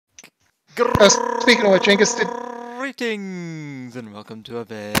Speaking of which, Angus did. Greetings and welcome to a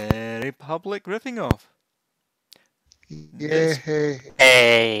very public riffing off. Yeah,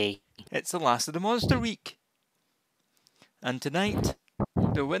 Hey. It's the last of the Monster Week. And tonight,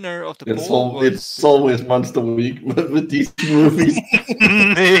 the winner of the It's poll was... It's always Monster Week with these movies.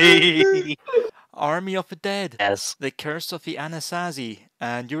 Army of the Dead. Yes. The Curse of the Anasazi.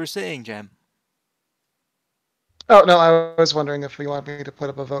 And you were saying, Jem? Oh, no, I was wondering if you want me to put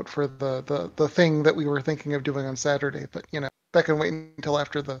up a vote for the thing that we were thinking of doing on Saturday, but, you know, that can wait until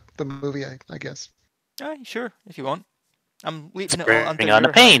after the movie, I guess. Aye, sure, if you want. I'm leaving it all Bring under on the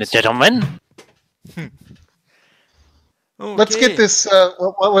your pain, hands. gentlemen. Okay. Let's get this,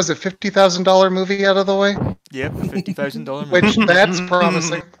 what was it, $50,000 movie out of the way? Yep, $50,000 movie. Which, that's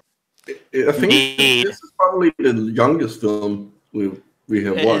promising. I think this is probably the youngest film we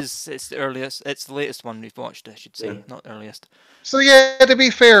have watched. It's the earliest. It's the latest one we've watched, I should say, not earliest. So yeah, to be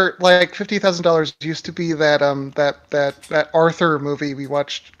fair, like $50,000 used to be that Arthur movie we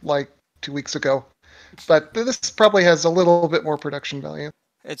watched like 2 weeks ago, but this probably has a little bit more production value.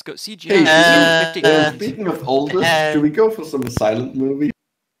 It's got CGI. 50 grand. Speaking of oldest, should we go for some silent movie?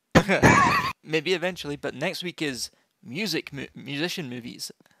 Maybe eventually, but next week is musician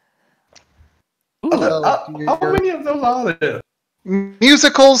movies. How many of those are there?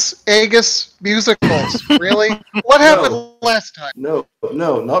 Musicals, Agus, musicals. Really? What happened last time? No,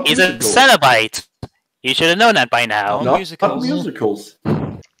 not He's a musicals. Cenobite. You should have known that by now. Oh, Not musicals. musicals.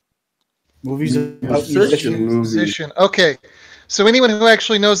 Movies about Musician musicians. Musician. Okay. So anyone who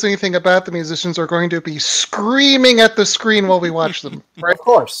actually knows anything about the musicians are going to be screaming at the screen while we watch them, right? Of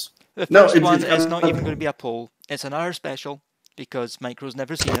course. The No, first it's one is not gonna- even going to be a poll. It's an hour special because Micro's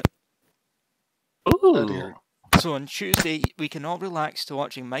never seen it. Oh, dear. So on Tuesday, we can all relax to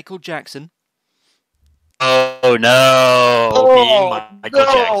watching Michael Jackson. Oh no, being Michael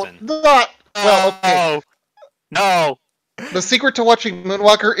Jackson. Not. Well, okay. No. The secret to watching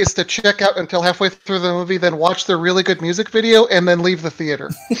Moonwalker is to check out until halfway through the movie, then watch the really good music video, and then leave the theater.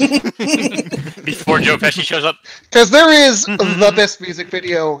 Before Joe Pesci shows up. Because there is the best music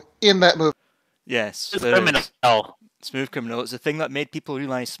video in that movie. Yes, It's there criminal. is. Smooth Criminal. It's the thing that made people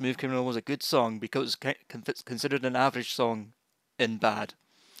realise Smooth Criminal was a good song because it's considered an average song in bad.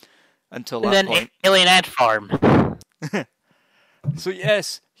 Until And that then point. Alien Ant Farm. So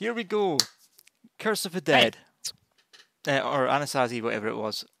yes, here we go. Curse of the Dead. Or Anasazi, whatever it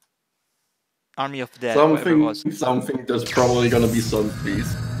was. Army of the Dead, whatever it was. Something that's probably gonna be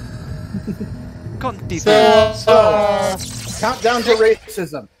zombies. Countdown to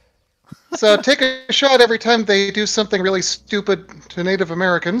racism. So take a shot every time they do something really stupid to Native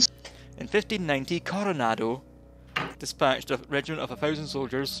Americans. In 1590, Coronado dispatched a regiment of 1,000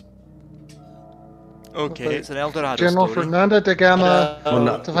 soldiers. Okay, it's an El Dorado General story. Fernando de Gama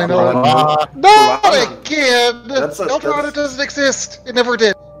to find Coronado. out. Not Coronado. again! That's El Dorado doesn't exist. It never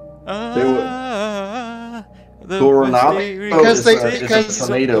did. The Coronado Because is they- a because-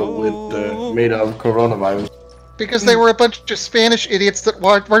 tornado with made out of coronavirus. Because they were a bunch of Spanish idiots that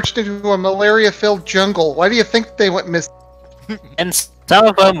marched into a malaria-filled jungle. Why do you think they went missing? And some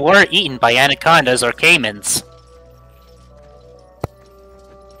of them were eaten by anacondas or caimans.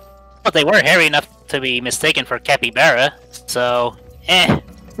 But they were hairy enough to be mistaken for capybara, so And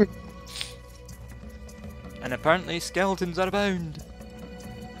apparently skeletons are abound.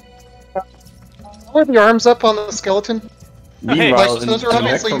 Were the arms up on the skeleton? Meanwhile, like, in those are the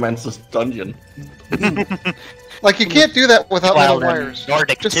obviously- Necromancer's dungeon. Like, you can't do that without well, metal then wires.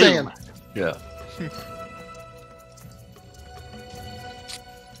 Nordic Just tomb. saying. Yeah.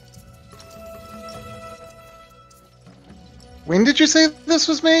 When did you say this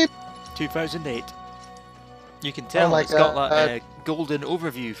was made? 2008. You can tell my it's got God. that golden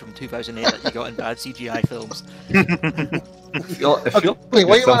overview from 2008 that you got in bad CGI films. I feel Wait, why there's you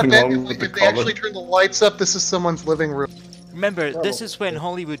want something that? wrong with If the they cover. actually turn the lights up, this is someone's living room. Remember, this is when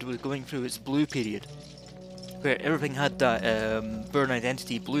Hollywood was going through its blue period, where everything had that Bourne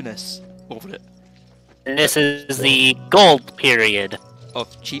Identity blueness over it And this is the gold period.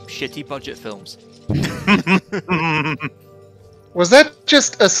 of cheap, shitty budget films. Was that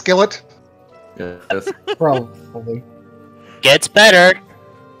just a skillet? Yes. Probably. Gets better.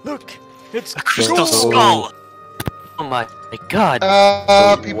 Look, it's Crystal So- skull. Oh my god.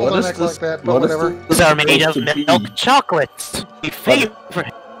 People What don't is act this- like that, but what is whatever. this These are made of supposed to be? milk chocolates. My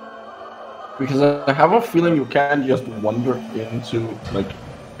favorite. Because I have a feeling you can't just wander into like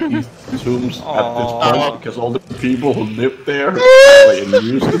these tombs at this Aww. point because all the people who live there like, and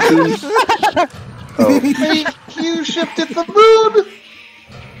use the tombs. Oh, Hey, Hugh shifted the moon!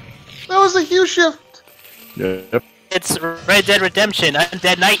 That was a huge shift! yep. It's Red Dead Redemption,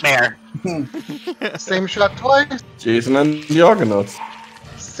 Undead Nightmare. Same shot twice. Jason and the Argonauts.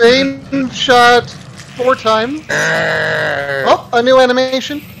 Same shot 4 times. Oh, a new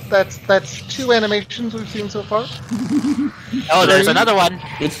animation. That's 2 animations we've seen so far. Oh, there's another one.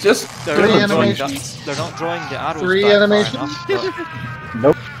 It's just They're Three not drawing animations. they're not drawing the arrows 3 back far animations. enough.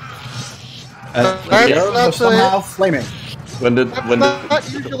 Nope. That's The arrows not are somehow flaming. That's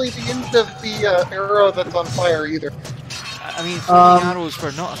not usually the end of the arrow that's on fire either. I mean, flaming arrows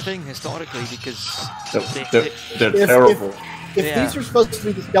were not a thing historically because they're If- terrible. If Yeah. these are supposed to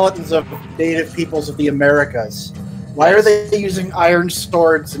be the skeletons of native peoples of the Americas, why are they using iron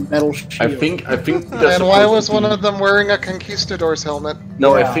swords and metal shields? I think. And why was one of them wearing a conquistador's helmet?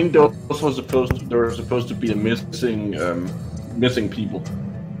 No, Yeah. I think those were supposed to be the missing people.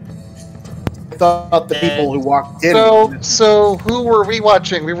 I thought the people who walked in. So who were we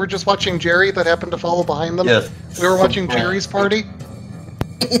watching? We were just watching Jerry that happened to follow behind them? Yes. We were watching Jerry's party?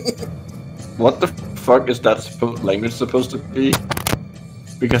 What the fuck is that language supposed to be?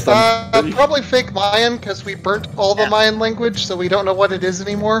 Because I'm Probably fake Mayan, because we burnt all the Mayan language, so we don't know what it is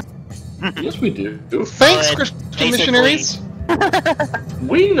anymore. yes, we do. Thanks, Well, Christian basically- missionaries.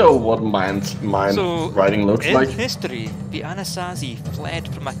 We know what mine So, writing looks in like. history, the Anasazi fled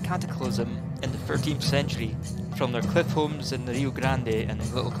from a cataclysm in the 13th century from their cliff homes in the Rio Grande and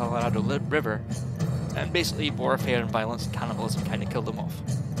the Little Colorado River, and basically warfare and violence and cannibalism kind of killed them off.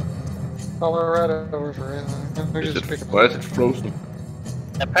 Colorado River. Why is it frozen?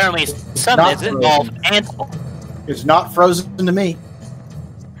 Apparently, some Not is involve ants. It's not frozen to me.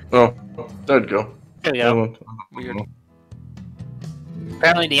 Oh, there you go. There we go. Weird.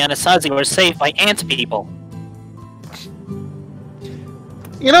 Apparently, the Anasazi were saved by ant people.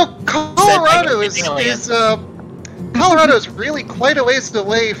 You know, Colorado Said like is Colorado is really quite a ways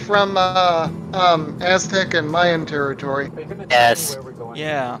away from Aztec and Mayan territory. Yes.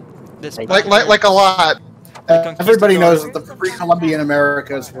 Yeah. This Like a lot. Everybody knows that the pre-Columbian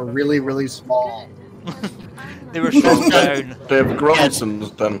Americas were really, really small. they were shut down. They have grown Yes.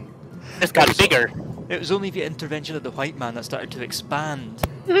 since then. It's got bigger. It was only the intervention of the white man that started to expand.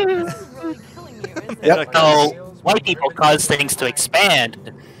 Yep. So, white people cause things to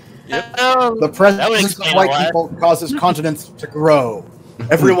expand. Yep. Oh, The that would presence of explain a white lot. people causes continents to grow.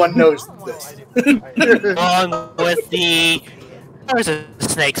 Everyone knows this. Along with the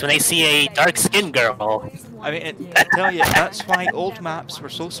snakes when they see a dark-skinned girl. I mean, I tell you, that's why old maps were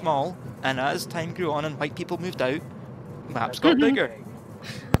so small, and as time grew on and white people moved out, maps got bigger.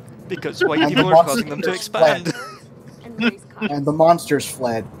 Because white And people the were causing them to monsters expand. And the monsters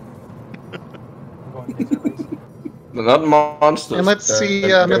fled. They're not monsters. And let's see, They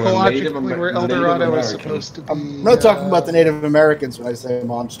were mythologically, where El Native Dorado is Americans. supposed to be. I'm not talking about the Native Americans when I say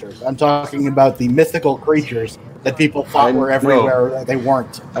monsters. I'm talking about the mythical creatures that people thought I were know. everywhere that they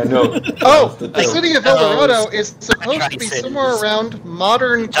weren't. I know. Oh, The the joke. city of El Dorado is supposed to be Tri-Cities. somewhere around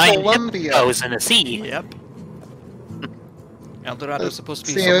modern Giant Colombia, hippos in the sea. Yep. El Dorado's supposed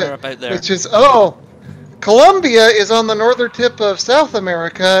to be See, somewhere about there. which is Colombia is on the northern tip of South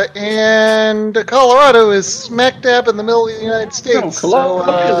America, and Colorado is smack dab in the middle of the United States. No,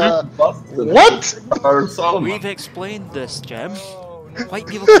 Colombia is busted. what? Or Solomon. We've explained this, Jim. White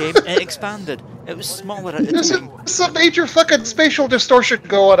people came and it expanded. It was smaller at the There's time. some major fucking spatial distortion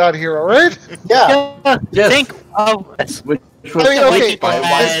going on here, alright? Yeah. Yes. Think of this. Which I mean, White okay, people this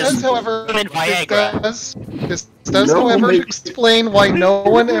has does, however, women Viagra. this does, No, however, maybe- explain why no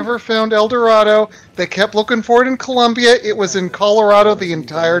one ever found El Dorado. They kept looking for it in Colombia. It was in Colorado the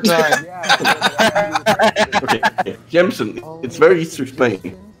entire time. Okay, Jemison, it's very easy to explain.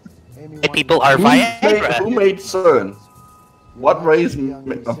 White people are Who Viagra. made CERN? What race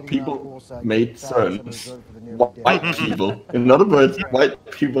of people made CERN? White people. In other words, white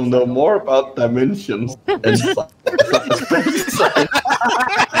people know more about dimensions and space science.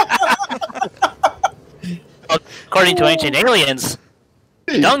 According to ancient aliens,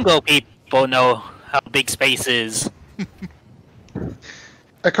 Dungo people know how big space is.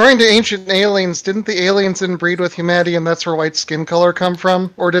 According to ancient aliens, didn't the aliens inbreed with humanity, and that's where white skin color come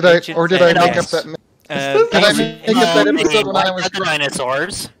from? Or did I make up that? Did I make up that episode when I was Like the drunk?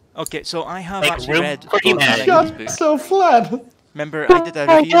 dinosaurs. Okay, so I have Make actually room read for Von humanity. Daniken's book. So flat. Remember, I did a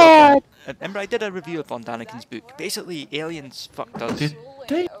review. I did a review of Von Daniken's book. Basically, aliens fucked us,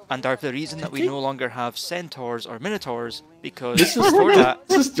 and are the reason that we no longer have centaurs or minotaurs because before that,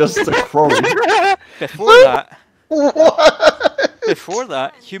 This is just a quarry. before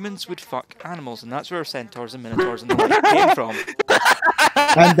that, humans would fuck animals, and that's where centaurs and minotaurs and the like came from.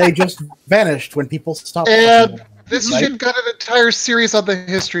 And they just vanished when people stopped. And this shit got an entire series on the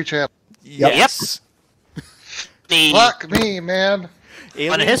History Channel. Yes. the Fuck me, man.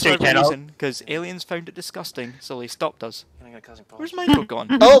 On the History Channel. Because aliens found it disgusting, so they stopped us. Where's Michael gone?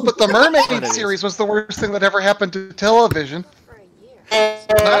 Oh, but the Mermaid series was the worst thing that ever happened to television.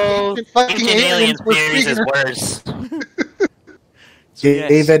 Oh, Not fucking Ancient Aliens were series is speaking. worse. So, yes,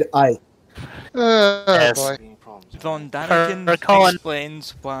 David Icke. Yes. Boy. Von Daniken For Colin.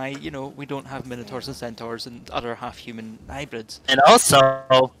 explains why, we don't have Minotaurs and Centaurs and other half-human hybrids. And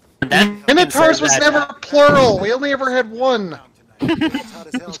also, Minotaurs was never plural. We only ever had one.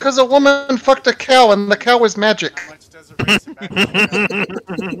 It's because a woman fucked a cow and the cow was magic.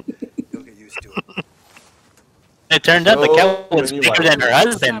 It turned out the cow was bigger than her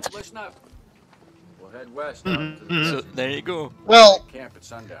husband. So there you go. Well,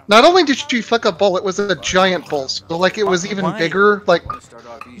 not only did she fuck a bull, it was a giant bull. So, like, it was even bigger, like,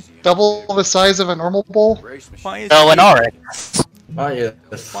 double the size of a normal bull. Why is So an oryx. Ah,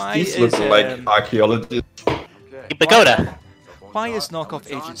 yes. Why These is, look like archaeologists. Pagoda. Why is knockoff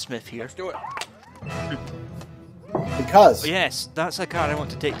Agent Smith here? Because. Yes, that's a car I want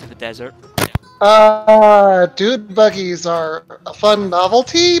to take to the desert. Dude buggies are a fun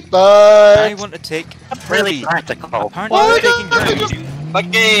novelty, but... I want to take Really Herbie. practical. Apparently Why we're taking not? Herbie.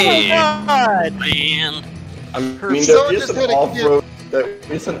 Okay. God, man. I mean, So there is just an had a kid. off-road. There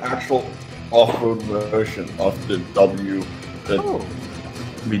is an actual off-road version of the VW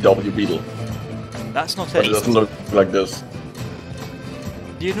Beetle, That's not but it it. doesn't look like this.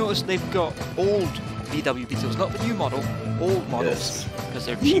 Do you notice they've got old VW Beetles, not the new model, old models, because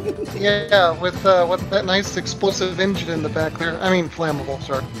they're cheap. Yeah, with that nice explosive engine in the back there. I mean, flammable,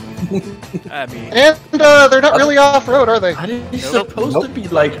 sorry. I mean, And they're not really off-road, are they? Are they supposed to be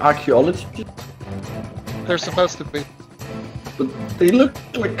like archaeology? They're supposed to be. But they look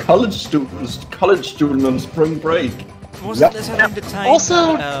like college students on spring break. wasn't this around the time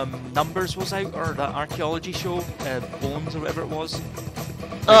Also- that, Numbers was out, or that archaeology show, Bones, or whatever it was?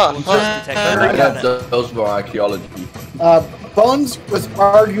 Oh, Bones fuck. Detective, wasn't it? Those were archaeology. Bones was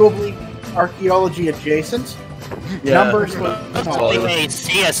arguably archaeology adjacent. Numbers was Like no. a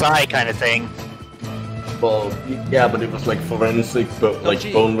CSI kind of thing. Well, yeah, but it was like forensic, but like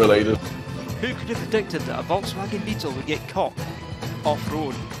gee. bone related. Who could have predicted that a Volkswagen Beetle would get caught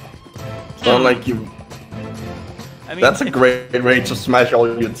off-road? Not like you. I mean, That's a if- great way to smash all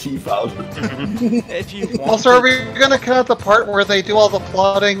your teeth out. If you want Also, are we gonna cut the part where they do all the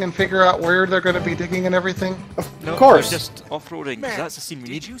plotting and figure out where they're gonna be digging and everything? no, course. they're just off-roading, 'cause that's the scene we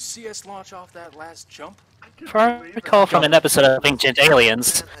Did need. you see us launch off that last jump? If I recall from an episode of Ancient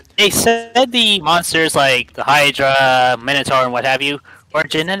Aliens, they said the monsters like the Hydra, Minotaur, and what have you were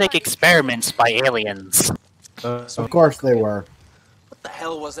genetic experiments by aliens. Of course they were. What the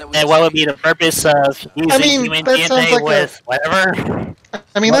hell was that? And what would be the purpose of using mean, human that sounds DNA like with whatever?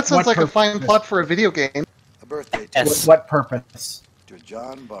 I mean, What- that sounds what like a purpose? fine plot for a video game. A birthday to, Yes. What purpose? to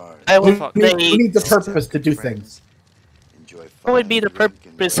John Barnes. I Who would, fuck. who needs a purpose to do things? Enjoy what would be the fine drink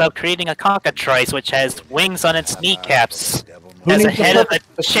and purpose work. of creating a cockatrice which has wings on its kneecaps, Who has a needs a head of a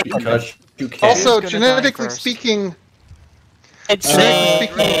purpose? chicken? Because you can't. Also, gonna die genetically first? speaking, It's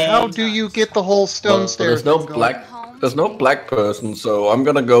how do you get the whole stone Well, stairs? there's no thing going? black. There's no black person, so I'm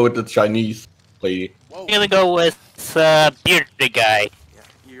gonna go with the Chinese lady. I'm gonna go with bearded guy.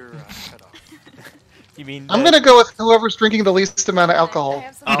 You're cut off. You mean I'm gonna go with whoever's drinking the least amount of alcohol.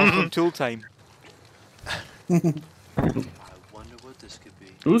 Al from Tool Time? I wonder what this could be.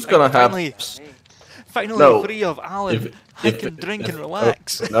 Who's gonna have? Finally, No. free of Alan. I can drink and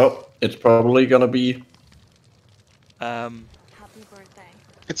relax. No, it's probably gonna be. Um, Happy birthday.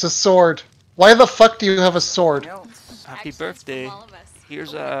 It's a sword. Why the fuck do you have a sword? happy Actually, it's birthday. from all of us.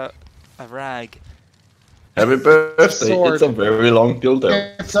 Here's a rag. Happy birthday! Sword. It's a very long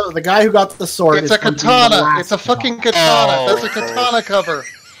dildo. So the guy who got the sword It's is a going to be the katana. last It's a to fucking talk. katana. Oh. That's a katana cover.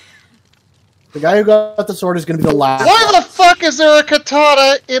 The guy who got the sword is going to be the last. Why the fuck is there a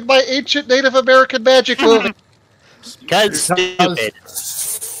katana in my ancient Native American magic movie? Cause stupid.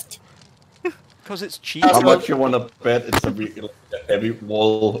 Because it's cheap. How much you wanna bet it's a heavy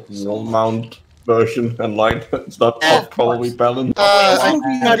wall mount version and line? It's not probably balanced. I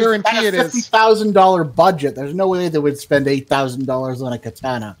had guarantee it a is. $50,000 budget. There's no way they would spend $8,000 on a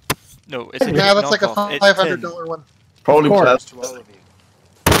katana. No, it's a Yeah, that's like a knockoff. It's $500 one. Probably Of course. plastic. To all of you.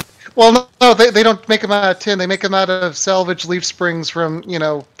 Well, no, they don't make them out of tin. They make them out of salvage leaf springs from,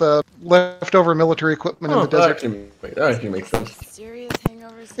 the leftover military equipment in Oh, the desert. that actually makes sense. Serious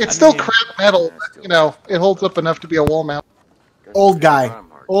hangovers. It's I still mean- crap metal, but, it holds up enough to be a wall mount. Old guy.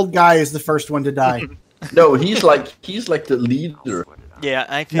 Old guy is the first one to die. No, he's like the leader. Yeah,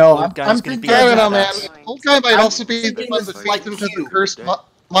 I think No, old I'm guy's going to be. thinking- I don't know, a man. badass. Old guy might I'm also be the thinking one it's that like feeds him to the you. cursed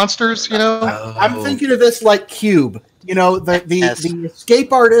monsters, you know? I'm thinking of this like Cube. You know, the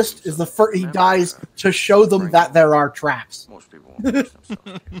escape artist is the first. He dies to show them that there are traps. Most people won't push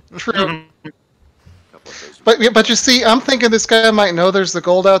themselves. True. But you see, I'm thinking this guy might know there's the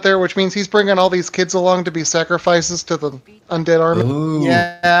gold out there, which means he's bringing all these kids along to be sacrifices to the undead army. Ooh.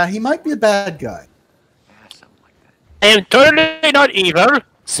 Yeah, he might be a bad guy. I am totally not evil.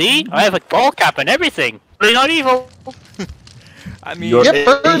 See, I have a ball cap and everything. Totally not evil. I mean, You're Yep,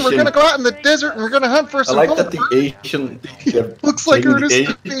 Bird, we're Asian. gonna go out in the desert and we're gonna hunt for I some like gold. that the Asian. Looks like taking Ernest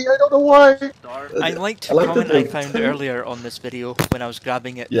the P. I don't know why. I liked I a like comment that I they- found earlier on this video when I was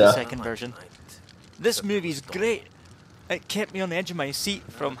grabbing it, the Yeah. second version. This movie's great. It kept me on the edge of my seat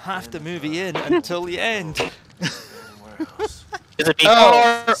from half the movie in until the end. Is it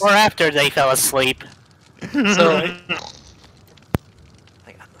before or after they fell asleep? So,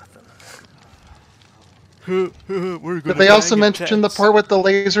 I got nothing. We're did they also mention the part with the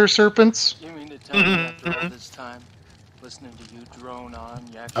laser serpents? You mean to tell me after all this time, listening to you drone on,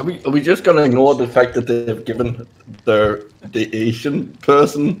 you actually... Are we just gonna ignore the fact that they have given the Asian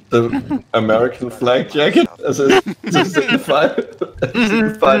person the American flag jacket as a signify?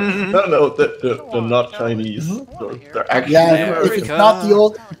 No, they're not Chinese. They're actually Yeah, American. if it's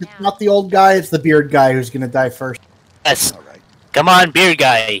not the old guy, it's the beard guy who's gonna die first. Yes. Come on, beard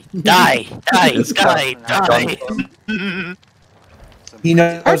guy. Die, die, It's die, gone. die. He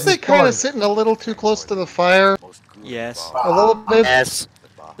knows. Aren't they his kind story. of sitting a little too close to the fire? Yes, A little bit? Yes.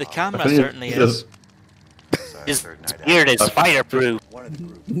 the camera I think certainly it's- is. His beard is fireproof.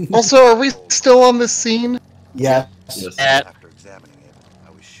 Also, are we still on this scene? Yes. Yes. After examining it,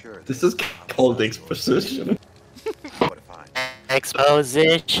 I was sure This is called exposition.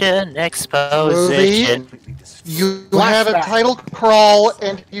 Exposition, exposition. You had a title crawl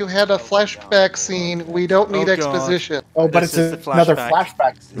and you had a flashback scene. We don't need Oh, God. exposition. Oh, but This it's is the another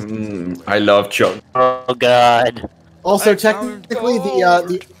flashback. flashback. I love Chuck. Oh god. Also, I found technically,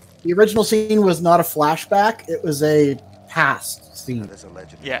 the original scene was not a flashback; it was a past scene.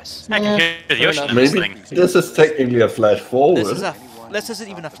 Yes. I can hear the ocean in this Maybe thing. this is technically a flash forward. This isn't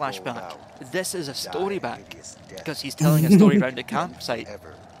even a flashback. This is a story back because he's telling a story around the campsite,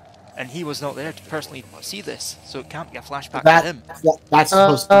 and he was not there to personally see this, so it can't be a flashback to him. That's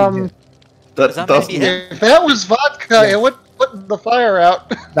supposed to be him. That Is that doesn't. maybe him? If that was vodka, it would put the fire out.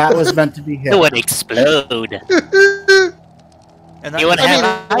 That was meant to be It him. would explode. And You wouldn't I mean,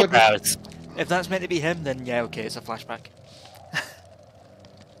 have it would- eyebrows. if that's meant to be him, then yeah, okay, it's a flashback.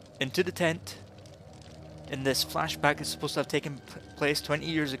 Into the tent. In this flashback, it's supposed to have taken place 20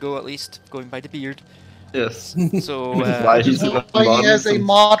 years ago at least, going by the beard. Yes. So, Why he's in a He has a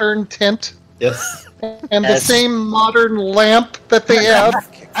modern tent Yes. and the Yes. same modern lamp that they have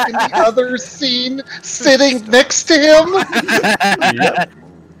in the other scene sitting next to him. Yep.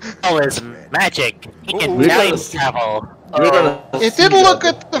 All is magic. He can We're time gonna- travel. You're gonna It see didn't look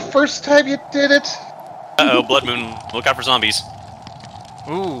that. good the first time you did it. Uh-oh, Blood Moon. Look out for zombies.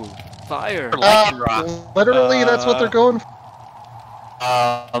 ooh, fire. Lycanroc. Literally, that's what they're going for.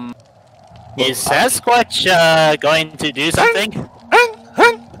 Is Sasquatch going to do something?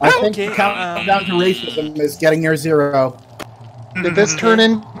 I think Okay, the countdown to racism is getting near 0. Did this turn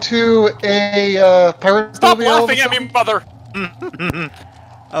into a pirate Stop movie? all of a laughing at me, mother!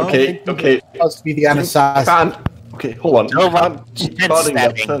 Okay, okay. It's supposed to be the Anasazi. Can't. Okay, hold on. No, You can't tent keep cutting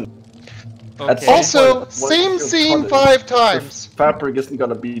that stabbing. tent. Okay. Also, Once same you scene cut it, 5 times. The fabric isn't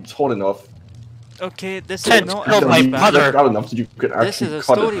gonna be taut enough. Okay, this is Tent not killed a my flashback. mother. Not enough so you can This is actually a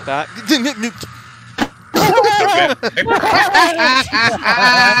cut story it. back.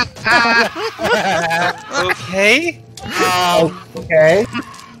 Okay. Okay,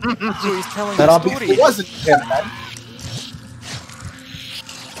 So he's telling then a I'll be. story. It wasn't him then.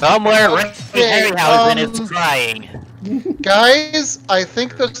 Somewhere Okay, Harryhausen is crying. Guys, I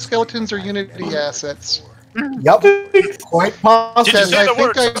think the skeletons are Unity assets. Yep, quite Did you possible. Because say I the think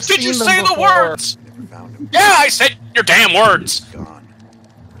words? I've Did you seen them say the before. words? Yeah, I said your damn words.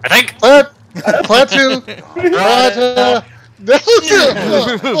 I think. Klaatu! Klaatu!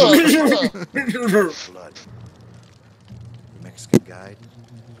 Blood. Mexican guide.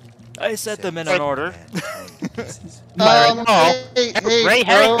 I said them in an order. Hey, Ray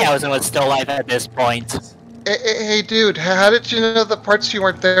bro. Harryhausen was still alive at this point. Hey, dude, how did you know the parts you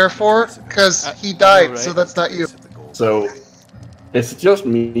weren't there for? Because he died, right. so that's not you. So, is it just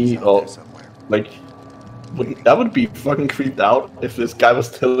me, or, like, I would be fucking creeped out if this guy was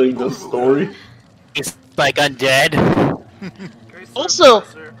telling this story. He's like undead. Also,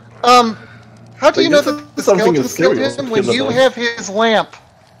 how do you know Like, that the something skeletons is killed serious. him when Kill you them. have his lamp?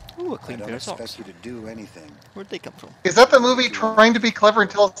 Ooh, a I clean don't pair of expect socks. you to do anything. Where'd they come from? Is that the movie trying to be clever and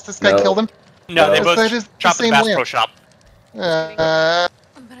tell us this guy No. killed him? No, they No. both That is the shop at the same Bass lamp. Pro Shop. Uh,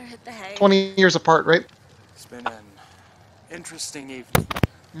 I better hit the hay. 20 years apart, right? It's been an interesting evening.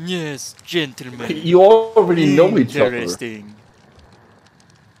 Yes, gentlemen. You already know each other. Interesting.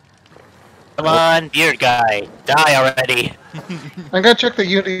 Come on, beard guy, die already. I'm gonna check the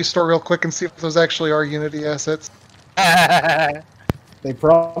Unity store real quick and see if those actually are Unity assets. They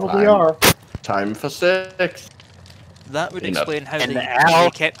probably Fine. are. Time for sex. That would Enough. explain how And they Al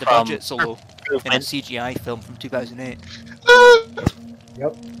kept the from budget so low in a Improvement. CGI film from 2008.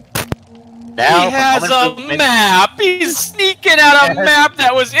 Yep. Now, He has from a Home Improvement, map! He's sneaking out a map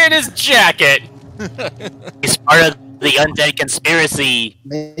that was in his jacket! he's part of the undead conspiracy.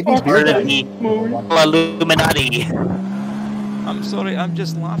 Maybe Part beard of guy. the Illuminati. I'm sorry, I'm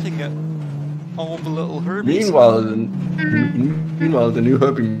just laughing at all the little Herbies. Meanwhile, the new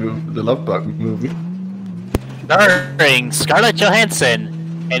Herbie movie, the Love Bug movie. Starring Scarlett Johansson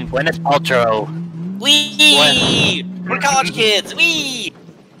and Gwyneth Paltrow. Wee! We're college kids. Wee!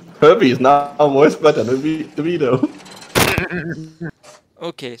 Herbie is now voiced by Danny DeVito.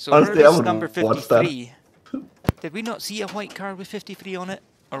 Okay, so Honestly, I Herbies would number watch that. 53. Did we not see a white car with 53 on it?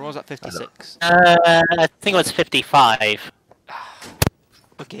 Or was that 56? I think it was 55.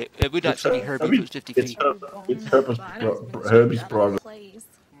 Okay, it would actually be Herbie if it was 53. It's Herbie's brother. Please.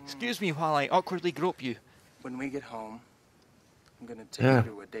 Excuse me while I awkwardly grope you. When we get home, I'm gonna take Yeah.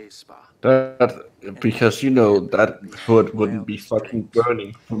 you to a day spa. That because you know that hood wouldn't be fucking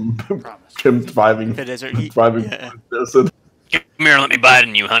burning from Promise. him driving. The desert heat. Driving Yeah. the desert. Come here and let me bite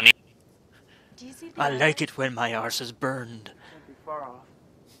in you, honey. Do you see the I like it when my arse is burned. Can't be far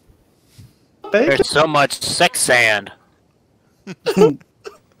off. There's so much sex sand.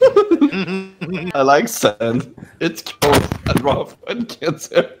 I like sand. It's cold and rough and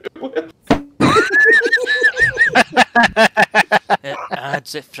gets everywhere. It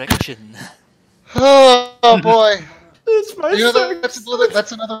adds a friction. Oh boy. It's my You know, sex.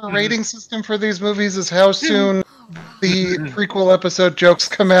 that's another rating system for these movies is how soon the prequel episode jokes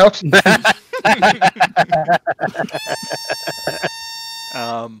come out.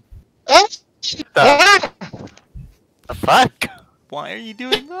 Ah! Ah! The fuck? Why are you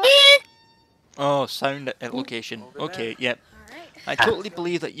doing that? Oh, sound location. Okay, yep. Alright. I totally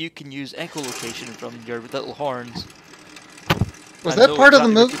believe that you can use echolocation from your little horns. Was I that know part of the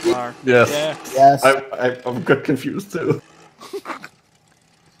exactly what movie? you are. Yes. Yeah. Yes. I got confused too.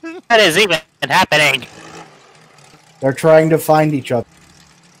 What is even happening? They're trying to find each other.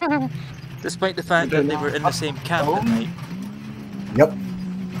 Despite the fact that they were in the same camp at night. Yep.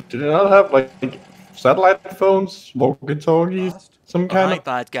 Do they not have like satellite phones, walkie-talkies, some Oh, kind hi, of?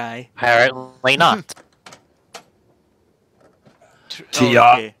 bad guy. Apparently not. Okay.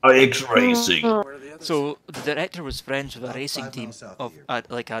 TRX Racing. Where are the others? So the director was friends with a racing team of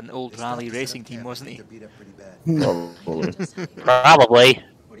like an old rally racing team, wasn't he? Probably. Probably.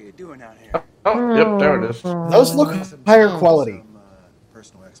 What are you doing out here? Oh, yep, there it is. Those look higher quality.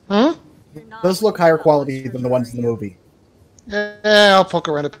 Huh? Those look higher quality than the ones in the movie. Yeah, I'll poke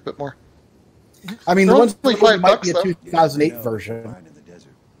around a bit more. I mean, the They're ones in the only movie $5, might be a though. 2008 version.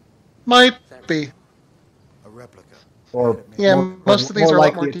 Might be. A replica. Or Yeah, more, most of these more are a lot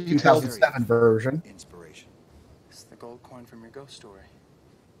likely more a detailed. 2007 version. Inspiration. It's the gold coin from your ghost story.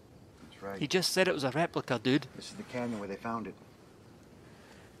 That's right. He just said it was a replica, dude. This is the canyon where they found it.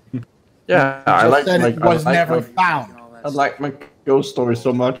 Yeah, I Just like that it was never found. I like my ghost story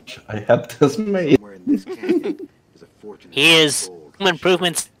so much. I had this made. Somewhere in this canyon is a fortune. He is gold. Home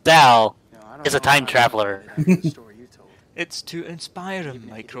Improvement style. No, I don't Is a know time how traveler. I heard the story you told. It's to inspire him,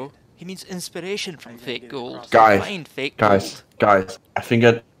 Micro. He needs inspiration from fake gold. Guys, Find fake Guys, I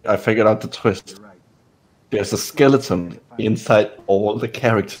figured out the twist. You're right. There's a skeleton inside all the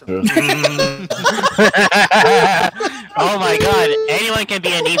characters. Oh my god, anyone can be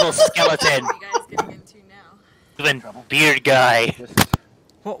an evil skeleton. What are you guys getting into now? Even beard guy. gold.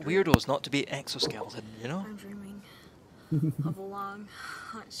 What weirdos not to be exoskeleton, you know? I'm dreaming of a long,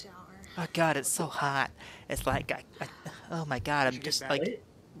 hot shower. Oh god, it's so hot. It's like, oh my god, I'm just like,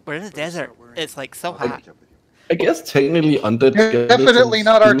 we're in the desert. It's like so hot. I guess technically undead Definitely skeletons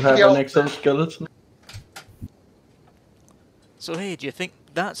not do have RTL. an exoskeleton. So hey, do you think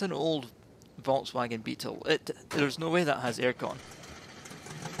that's an old Volkswagen Beetle? There's no way that has aircon.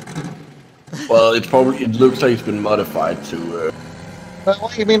 Well, it looks like it's been modified to.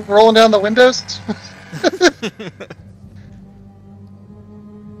 What, you mean rolling down the windows?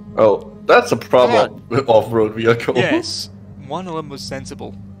 Oh, that's a problem with off-road vehicle. Yes, one of them was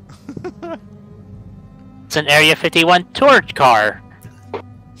sensible. It's an Area 51 tour car.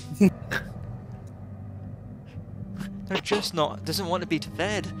 They're just not. Doesn't want to be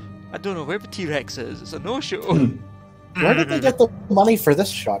fed. I don't know where the T-Rex is. It's a no-show. Where did they get the money for this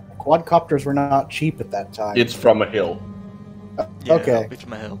shot? Quadcopters were not cheap at that time. It's from a hill. Yeah, Okay. It's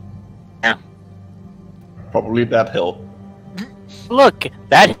my hill. Probably that hill. Look,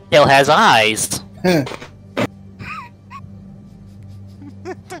 that hill has eyes.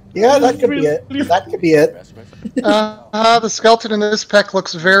 Yeah, that could be it. That could be it. The skeleton in this pack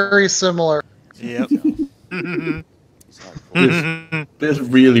looks very similar. Yep. This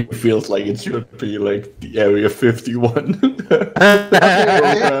really feels like it should be like the Area 51.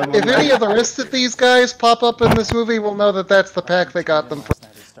 If any of the rest of these guys pop up in this movie, we'll know that that's the pack they got them from.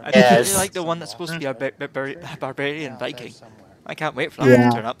 I really like the one that's supposed to be a barbarian Viking. I can't wait for that Yeah.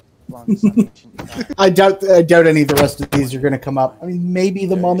 to turn up. I doubt any of the rest of these are going to come up. I mean, maybe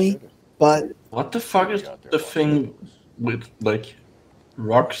the mummy, but What the fuck is the thing with like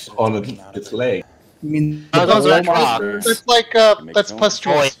rocks on its leg? I mean, Oh, those are rocks. rocks. It's like that's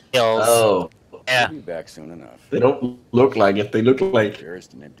pustules. Oils. Oh, Yeah. Be back soon enough. they don't look like it. They look like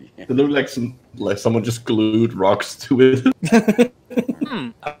Just an empty. they look like someone just glued rocks to it.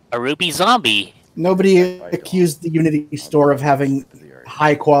 A ruby zombie. Nobody accused the Unity store of having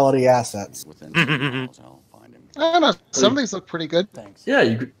high quality assets. Within I'll find him. I don't know. Some of these look pretty good. Thanks. Yeah,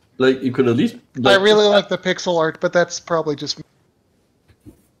 you could at least. I really like the pixel art, but that's probably just me.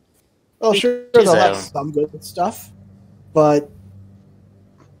 Well, sure, they'll have some good stuff, but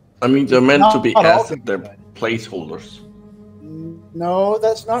I mean, they're meant to be Not all assets. They're placeholders. no,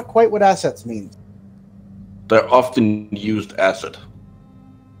 that's not quite what assets means. They're often used asset.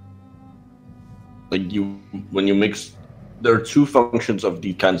 Like when you mix, there are two functions of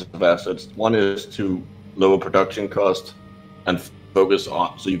these kinds of assets. One is to lower production cost and focus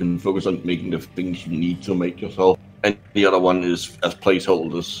on, so you can focus on making the things you need to make yourself. And the other one is as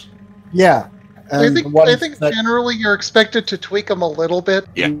placeholders. Yeah, I and think the ones that generally you're expected to tweak them a little bit.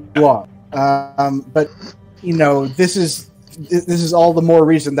 Yeah. you want. But you know, this is all the more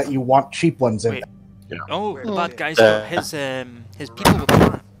reason that you want cheap ones in Wait. there. Oh, the bad guy's got his people with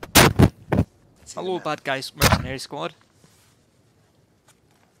him. Hello, bad guys, mercenary squad.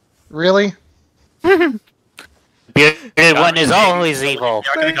 Really? Bearded one is always evil.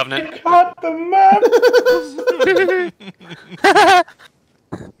 Ark of the Covenant. Got the map.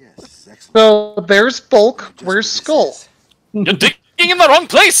 Yes, excellent. So there's Bulk. Where's Skull? You're digging in the wrong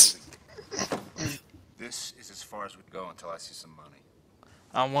place! This is as far as we go until I see some money.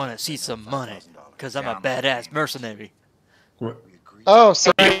 I want to see some money, because I'm a badass mercenary. We agreed. Oh,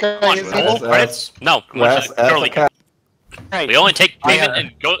 so that Come guy on, is roll evil? credits? No, we want you to girly. We only take payment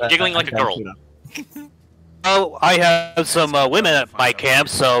and go giggling like a girl. Oh, I have some women at my camp,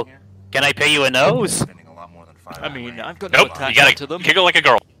 so can I pay you a nose? Spending a lot more than $5 I mean, I've got no Nope, you attachment to gotta them. giggle like a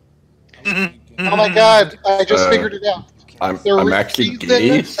girl. Oh my god, I just figured it out. I'm The actually reason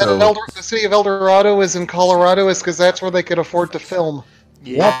gay, that so the city of El Dorado is in Colorado is because that's where they could afford to film.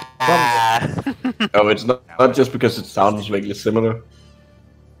 Yeah. oh, it's not just because it sounds vaguely similar.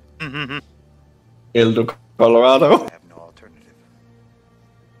 El Colorado. I have no alternative.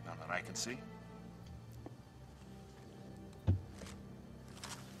 None that I can see.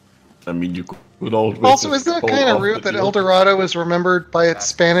 I mean, you could always. Also, isn't it kind of rude that El Dorado is remembered by its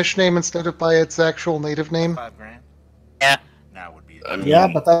Spanish name instead of by its actual native name? $5 grand. Yeah. Now would be. I mean, Yeah,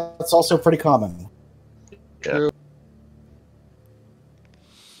 but that's also pretty common. True.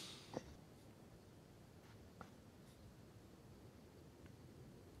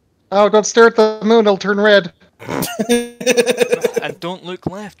 Oh, don't stare at the moon, it'll turn red. And don't look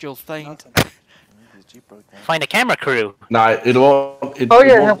left, you'll find. Find a camera crew. Nah, it won't. It, Oh it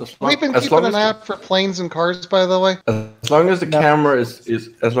yeah, won't, we've been as keeping long an eye as, out for planes and cars, by the way. as long as the camera is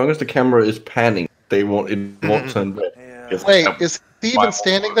as long as the camera is panning, they won't. It won't turn red. It's- Wait, is he even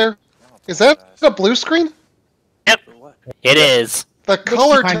standing there? Is that a blue screen? Yep, it is. The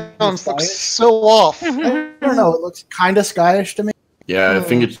color kind of tones look quiet. so off. I don't know. It looks kind of skyish to me. Yeah, I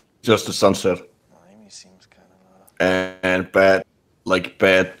think it's just the sunset Amy seems kind of. and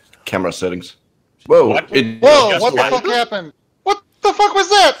bad camera settings. Whoa! What? Whoa, Just what the light. fuck happened? What the fuck was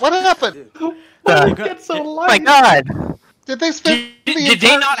that? What happened? It's so Oh my god! Did they spend Did the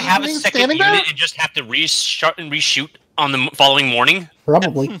they entire not have a evening second standing unit there? and just have to restart and reshoot on the following morning?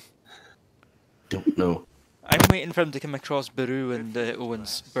 Probably. Don't know. I'm waiting for him to come across Baru and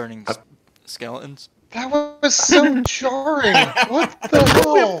Owen's burning skeletons. That was so jarring. What the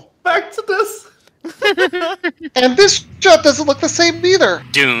hell? Back to this. And this shot doesn't look the same either.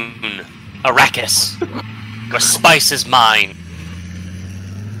 Dune, Arrakis, your spice is mine.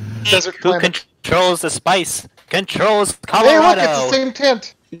 Desert Who planet. controls the spice? Controls Hey, look, it's the Colorado. same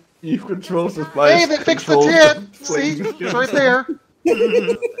tent. Eve controls the spice. Hey, they fixed the tit! See? It's right there.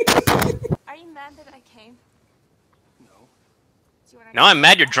 Are you mad that I came? Now I'm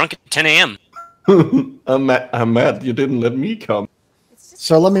mad you're drunk at 10 a.m. I'm mad you didn't let me come.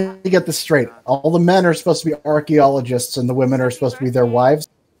 So let me get this straight. All the men are supposed to be archaeologists and the women are supposed to be their wives?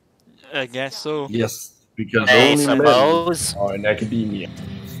 I guess so. Yes, because I only men suppose. are in academia.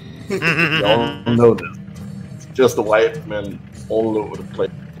 You all know this. It's just the white men all over the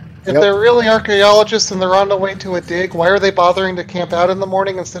place. If they're really archaeologists and they're on the way to a dig, why are they bothering to camp out in the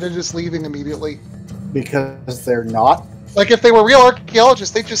morning instead of just leaving immediately? Because they're not. Like, if they were real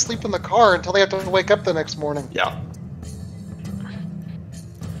archaeologists, they'd just sleep in the car until they have to wake up the next morning. Yeah.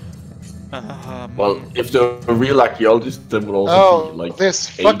 Well, if they're a real archaeologist, there would also be like this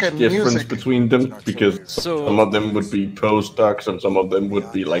age fucking difference music. between them, because some of them would be postdocs and some of them would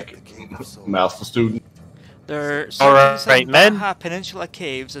be like master students. They're Alright, searching the men. Baja Peninsula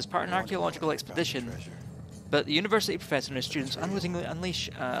caves as part of an archaeological expedition, but the university professor and his students unwittingly unleash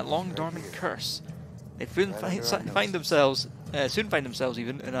a long dormant curse. They soon find themselves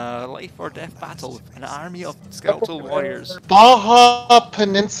even in a life or death battle with an army of skeletal warriors. Baja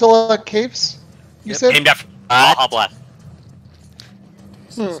Peninsula Caves? You said? Named after Baja Blast.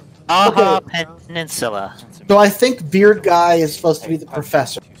 Baja Peninsula. So I think Beard Guy is supposed to be the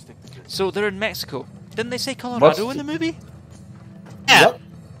professor. So they're in Mexico. Didn't they say Colorado in the movie? Yeah.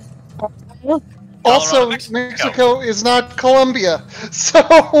 Yep. Also, Mexico is not Colombia, so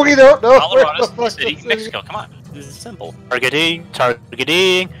we don't know where the Colorado's fuck the city, this is. Mexico. Come on, this is simple. Targeting. There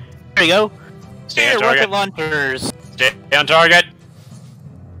you go. Stay Here, on rocket target. launchers. Stay on target.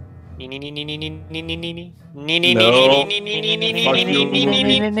 Enhance.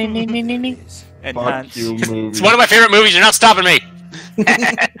 You movie. It's one of my favorite movies. You're not stopping me.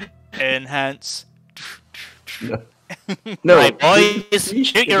 Enhance. No, Right, boys, this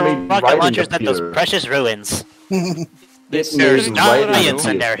shoot your made rocket writing launchers at those appear. precious ruins. This There's made giants writing in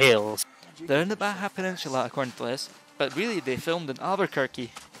appear. their hills. They're in the Baja Peninsula, according to this, but really they filmed in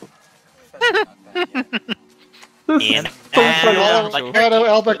Albuquerque. In Colorado,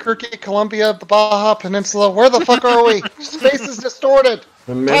 Albuquerque, Colombia, the Baja Peninsula. Where the fuck are we? Space is distorted.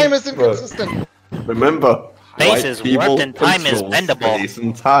 Time is inconsistent. Remember, Space white is people warped and time is control bendable. Space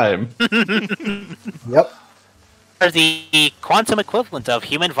and time. Yep. Are the quantum equivalent of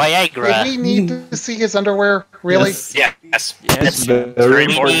human Viagra. Do we need to see his underwear? Really? Yes. Yes. Yes. Very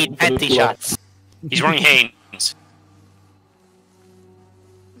We important need for the panty plot. shots. He's wearing Hanes.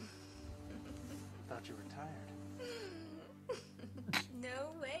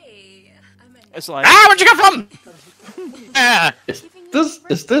 No way. I'm a It's like, Ah, where'd you come from? Ah, Is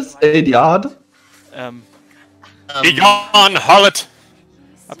this a yard? be gone, harlot.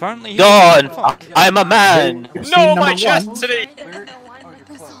 apparently. Gone. Fuck. I'm a man. No, my chastity.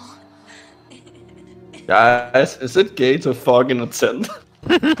 Guys, is it gay to fog in a tent?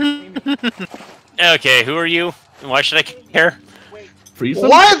 Okay, who are you? And why should I care? Freeze them?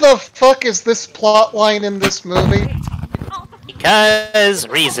 Why the fuck is this plot line in this movie? Because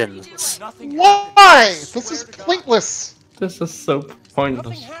reasons. Why? This is pointless. This is so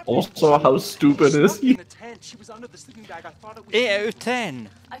pointless. Also, how stupid is he? 8 out of 10.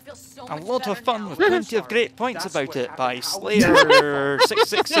 I feel so A much lot of better fun now. with plenty of great points about it by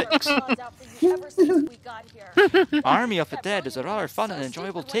Slayer666. Ever since we got here. Army of the Dead is a rather fun and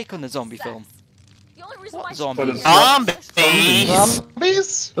enjoyable take on the zombie film. The only reason why Zombies. Zombies.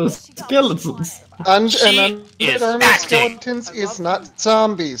 Zombies? Those skeletons. And She an is army of acting. skeletons is not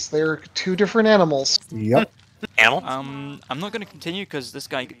zombies. They're two different animals. Yep. Animal? I'm not going to continue because this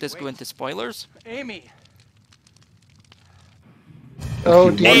guy does go into spoilers. Amy. Oh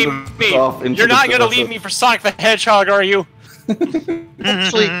You dear. wander off Amy, into you're the not gonna desert. leave me for Sonic the Hedgehog, are you?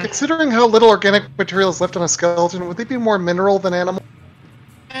 Actually, considering how little organic material is left on a skeleton, would they be more mineral than animal?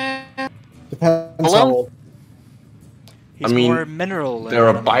 Depends Hello? how old. He's I mean, more mineral. They're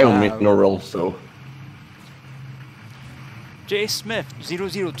a than, biomineral, so. J. Smith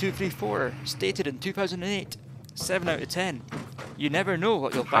 00234 stated in 2008, 7 out of 10. You never know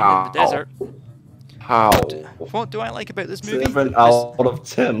what you'll find in the How? desert. How? What do I like about this movie? 7 out of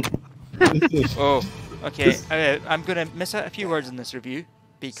 10. Oh, okay. I'm gonna miss out a few words in this review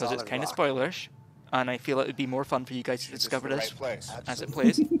because it's kind of spoilerish, and I feel it would be more fun for you guys to discover this as it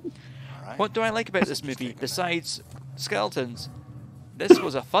plays. What do I like about this movie besides skeletons? This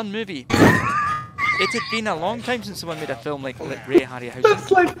was a fun movie. It had been a long time since someone made a film like Ray Harryhausen.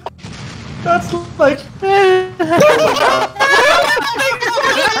 That's like. That's like.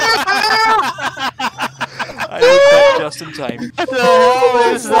 I looked up just in time. What the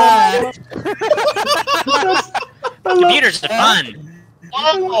hell is that? Computers are fun.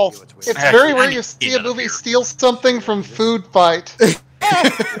 Wow! It's very rare you see a movie steal something from Food Fight.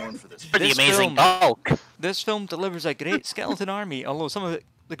 Pretty amazing bulk. This film delivers a great skeleton army, although some of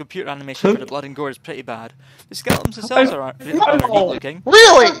the computer animation for the blood and gore is pretty bad. The skeletons themselves are neat looking.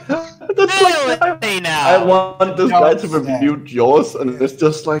 Really? That's like, I want this guy to review Jaws, and it's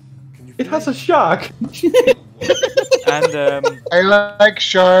just like, it has a shark. And I like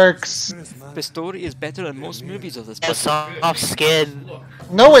sharks. the story is better than most movies of this. A soft skin.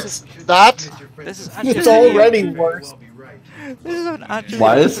 No, it's not. This is actually It's already worse. This is actually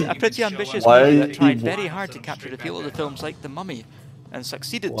Why is he- a pretty ambitious why movie that he- tried very hard to capture the appeal of the films like The Mummy, and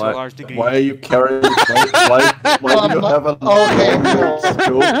succeeded to a large degree. Why are you carrying? Why do you have a Okay,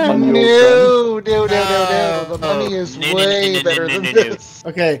 scope on your gun? no. The Mummy is way better than this.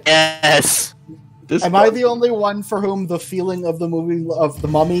 Okay, Yes. This am I the only one for whom the feeling of the movie of the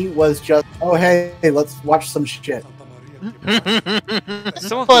Mummy was just, oh hey, let's watch some shit? Some of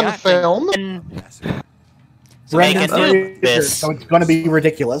the Fun acting, film. Brendan can do Fraser, this. so it's going to be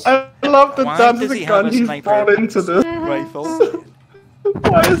ridiculous. I love the Why times does the he have gun a he's sniper brought into this. rifle.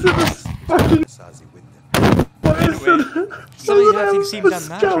 Why is it a fucking? Why is Anyway, it? some of the does it acting have seemed a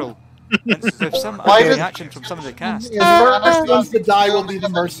scope? unnatural. And with some Why ugly does- reaction from some of the cast. The first ones to die will be the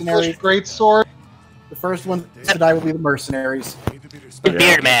mercenaries. Great sword. The first one to die will be the mercenaries.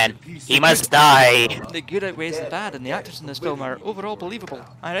 Beard man. He must die. The good outweighs the bad, and the actors in this film are overall believable.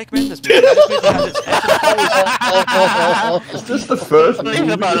 I recommend this movie. This movie has its Is this the first Leave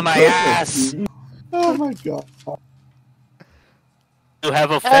movie him out of my you've ass. Oh my god. You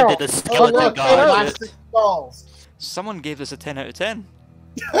have offended the skeleton look, god. plastic dolls. Someone gave this a 10 out of 10.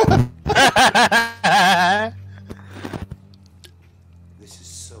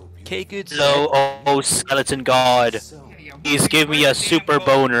 K. Good Hello, oh skeleton god. Please give me a super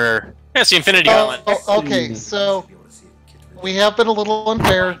boner. That's the Infinity Gauntlet. Okay, so we have been a little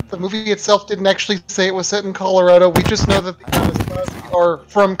unfair. The movie itself didn't actually say it was set in Colorado. We just know that the Anasazi are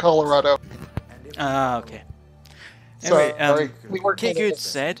from Colorado. Ah, okay. Anyway, Sorry, we weren't K. told Good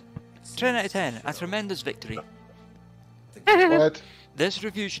said, 10 out of 10, a tremendous victory. What? This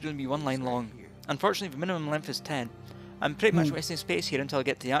review should only be one line long. Unfortunately, the minimum length is 10. I'm pretty much wasting space here until I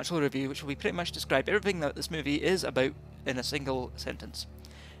get to the actual review, which will be pretty much describe everything that this movie is about in a single sentence.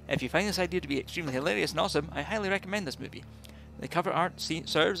 If you find this idea to be extremely hilarious and awesome, I highly recommend this movie. The cover art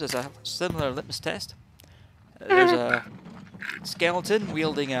serves as a similar litmus test. There's a skeleton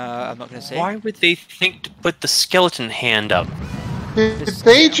wielding a... I'm not going to say. Why would they think to put the skeleton hand up? Did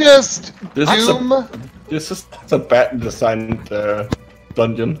they just This is doom? This is a bad designed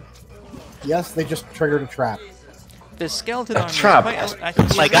dungeon. Yes, they just triggered a trap. The skeleton A armor trap. is quite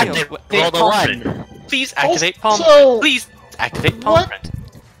a Like, real. roll the one. Please activate palm Also- print. Please activate palm What? print.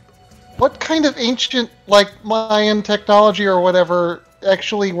 What kind of ancient, like, Mayan technology or whatever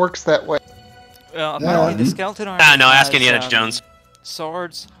actually works that way? Well, apparently the skeleton armor Ah, no, ask has, Indiana Jones.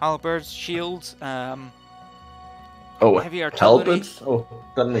 Swords, halberds, shields, Oh, heavy artillery. halberds? Oh,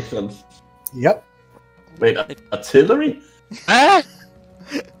 that makes sense. Yep. Wait, artillery? Huh?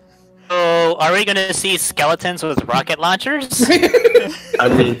 So, are we gonna see skeletons with rocket launchers? I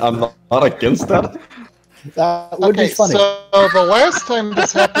mean, I'm not against that. That would Okay, be funny. so the last time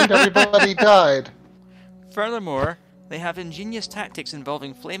this happened, everybody died. Furthermore, they have ingenious tactics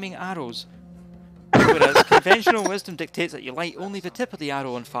involving flaming arrows. Whereas conventional wisdom dictates that you light only the tip of the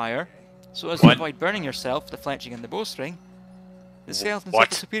arrow on fire, so as to What? avoid burning yourself, the fletching and the bowstring. The skeletons What?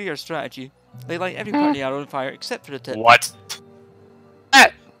 have a superior strategy. They light every part of the arrow on fire except for the tip. What?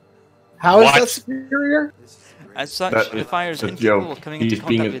 How is What? that superior? As such, That the is fire is a incapable joke. of coming into He's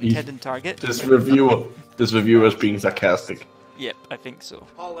being contact with a- the intended target. This reviewer is being sarcastic. Yep, I think so.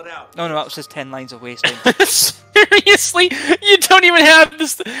 Haul it out. No, that was just 10 lines of wasting. Seriously? You don't even have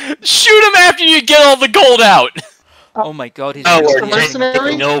this. Shoot him after you get all the gold out! Oh my god, he's Oh, really we're Mercenary?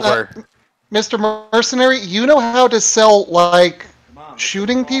 taking over. Mr. Mercenary, you know how to sell, like,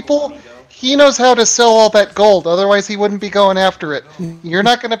 shooting people? He knows how to sell all that gold, otherwise he wouldn't be going after it. You're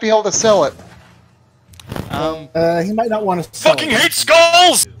not going to be able to sell it. He might not want to sell Fucking it. hate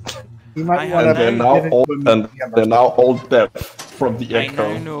skulls! He might I want have to. And they're now all dead from the I now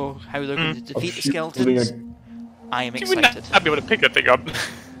echo. know how they're going to defeat the shooting skeletons. I am You would not excited. be able to pick that thing up.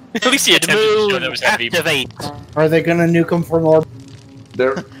 At least he attempted to show that was heavy. Activate. Are they going to nuke him from orbit?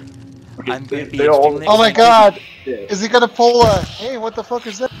 They're I'm going to be they're all extremely Oh my excited. god! Is he going to pull a... Hey, what the fuck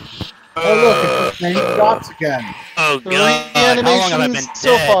is that? Oh look, it's the same shots again. Oh Three god, how long have I been animations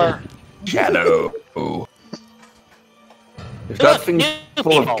so dead? far. shadow. If that thing's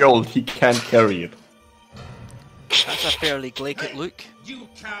full of gold, he can't carry it. That's a fairly glacial look. You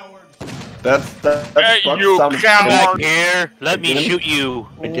coward! That's what you sounded coward. Here, let me Again? shoot you.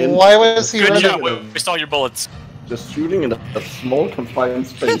 Again, Why was he Good running? job. Waste all your bullets. just shooting in a small confined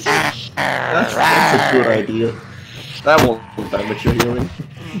space. That's a good idea. That won't damage your hearing.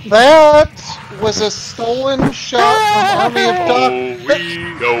 That was a stolen shot from Army of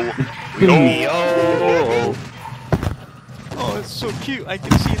Yo. Oh, it's so cute. I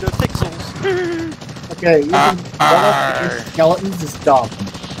can see the pixels. Okay, using against skeletons is dumb.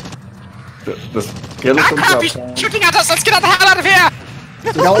 The skeletons are Shooting at us! Let's get the hell out of here!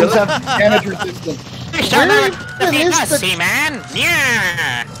 Skeletons have damage resistance. Where even is the man?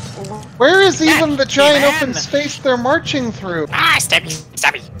 Yeah. Where is even the giant man. open space they're marching through? Ah, stabby.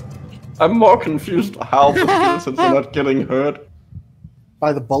 I'm more confused how the skeletons are not getting hurt.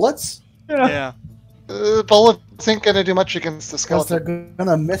 By the bullets? Yeah. Bullets ain't gonna do much against the Because they're skeleton.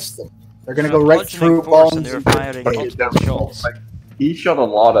 gonna miss them. They're gonna go right Bludgeoning through force, bones. and they're firing But multiple shots. like, he shot a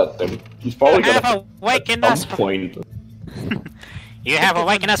lot at them. He's probably You gonna have awakened at us. some point. You have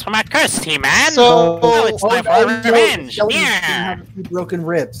awakened us from our curse, T-Man. So- Now it's time for no, revenge. skeletons can Yeah. have a few broken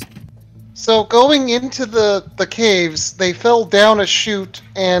ribs. So going into the caves, they fell down a chute,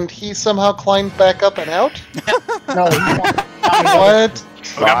 and he somehow climbed back up and out? No, he's not. What?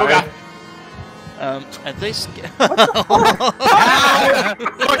 Booga, booga. At least. Fuck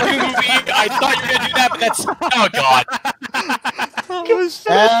you, movie! I thought you were gonna do that, but that's. Oh god.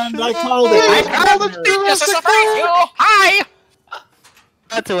 And I called it. Yes, it's a prank, you! Hi!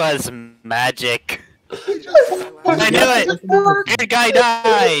 That was magic. I knew it. Good guy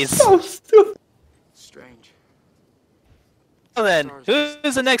dies. Strange. Well then,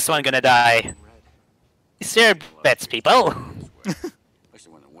 who's the next one gonna die? It's your bets, people.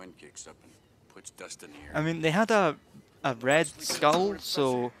 Especially when the wind kicks up and puts dust in the air. I mean, they had a red skull,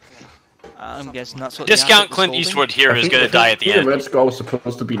 so I'm guessing that's what. Discount the Clint Acid was Eastwood here is gonna die at the The end. Red Skull was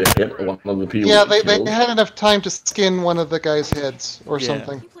supposed to be the hit of one of the people. Yeah, he they killed. had enough time to skin one of the guy's heads or Yeah.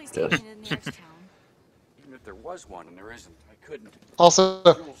 something. Can you please take me to the nearest town? Even if there was one, and there isn't, I couldn't. Also,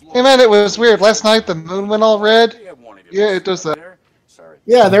 hey man, it was weird. Last night the moon went all red. You have one of Yeah, your it does that. there? Sorry.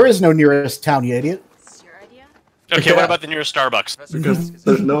 Yeah, there is no nearest town, you idiot. It's your idea? Okay, what about the nearest Starbucks? Because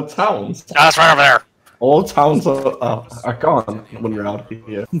there's no towns. Oh, that's right over there. All towns are gone when we're out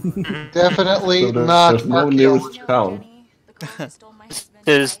here. Definitely So not there's no Arkell. nearest No, town. Jenny. The girl who stole my husband.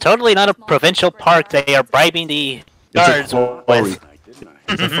 This is totally not a provincial park. They are bribing the It's a guards quarry. with.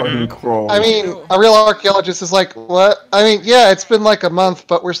 It's a fucking crawl. I mean, a real archaeologist is like, what? I mean, yeah, it's been like a month,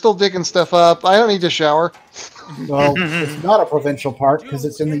 but we're still digging stuff up. I don't need to shower. Well, it's not a provincial park because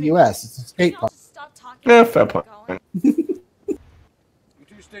it's in the U.S. It's a state park. Stop talking. Yeah, fair point. You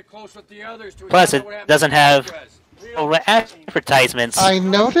two stay close with the others to Plus, it examine what happened doesn't to have Perez. advertisements. I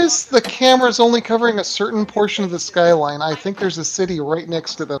noticed the camera's only covering a certain portion of the skyline. I think there's a city right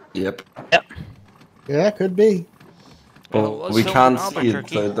next to them. Yep. Yeah, could be. Well, Well, let's we hope can't in see it,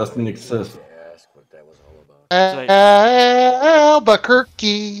 Albuquerque. so it doesn't exist. Ask what that was all about.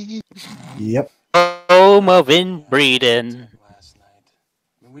 Albuquerque. Yep. Home of inbreeding. Last night.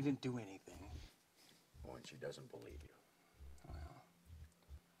 I mean, we didn't do anything. Oh, and she doesn't believe you.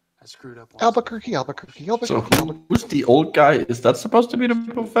 I screwed up once. Albuquerque. So Albuquerque. who's the old guy? Is that supposed to be the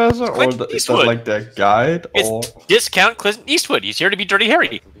professor, or Clint is that Eastwood. like their guide? Or It's Discount Clint Eastwood. He's here to be Dirty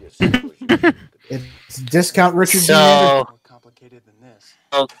Harry. It's discount Richard D. So, More complicated than this.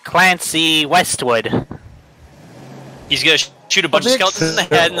 Clancy Westwood. He's gonna shoot a bunch of Big- skeletons in the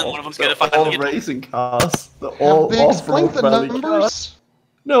head, and then one of them's gonna they're all finally get. racing cars. They're Have all they explained off-road the rally cars. numbers?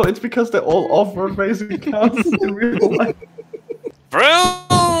 No, it's because they're all off-road racing cars in real life.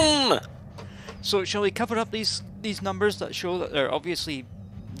 Vroom! So shall we cover up these numbers that show that they're obviously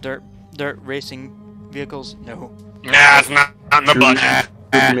dirt racing vehicles? No. Nah, it's not on the budget.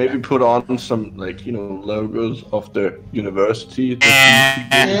 Should maybe put on some, like, logos of the university.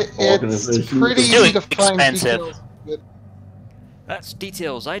 It's pretty Too easy to find expensive. details. That's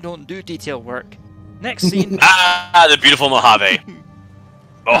details. I don't do detail work. Next scene. Ah, the beautiful Mojave.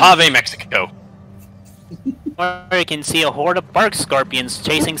 Mojave, Mexico. Or you can see a horde of bark scorpions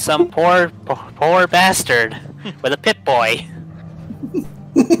chasing some poor bastard with a pit boy.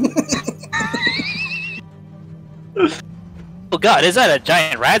 Oh god, is that a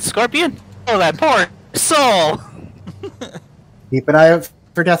giant rad scorpion? Oh, that poor soul! Keep an eye out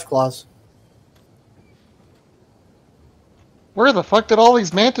for death claws. Where the fuck did all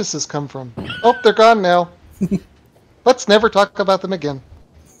these mantises come from? Oh, they're gone now. Let's never talk about them again.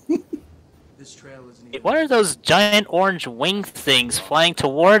 This trail isn't even. What are those giant orange wing things flying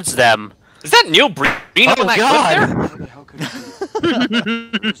towards them? Is that Neil Breen Oh on that god! cliff there? How the hell could it be?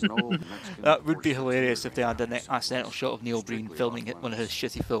 That would be hilarious if they had an accidental shot of Neil Breen filming one of his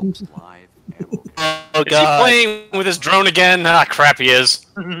shitty films. Oh Is he god. playing with his drone again? Ah, crap, he is.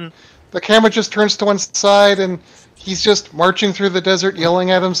 The camera just turns to one side, and he's just marching through the desert,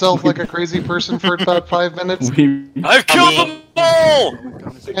 yelling at himself like a crazy person for about 5 minutes. I've killed them all!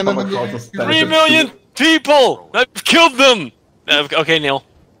 And then the 3 million people! I've killed them! Okay, Neil.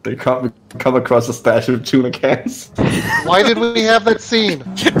 They come across a stash of tuna cans. Why did we have that scene?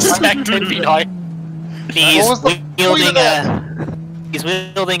 Stacked 10 feet high. He's What was the point of that? he's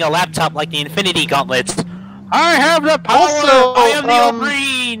wielding a laptop like the Infinity Gauntlets. I have the power! Also, I am Neil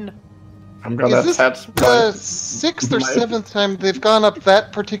Breen! I'm gonna Is this attach the 6th or 7th time they've gone up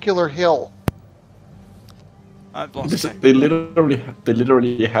that particular hill? I've lost track. They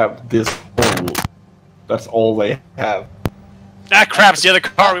literally have this hole. That's all they have. Ah, crap, it's the other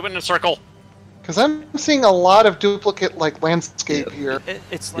car. We went in a circle. Because I'm seeing a lot of duplicate landscape here.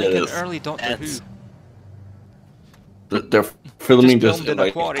 It's like an Yes. early Doctor Who. They're filming Just this filmed in a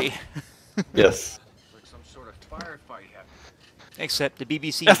like quarry. yes. Like some sort of firefight happened. Except the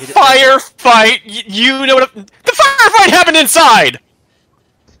BBC A did it. firefight! You know what? The firefight happened inside!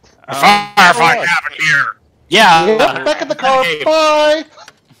 A firefight happened here! Yeah. Yep, back in the car. Bye.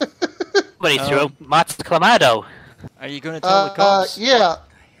 Somebody threw Mats Clamato. Are you going to tell the cops? Yeah. What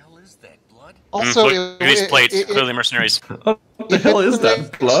the hell is that, blood? Also, Look, these plates, clearly mercenaries. What the hell is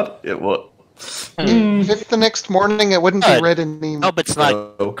that? Blood? It what? if it's the next morning, it wouldn't be Blood. red anymore. Hope it's not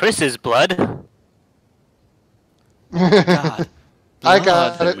Oh. Chris's blood. God. I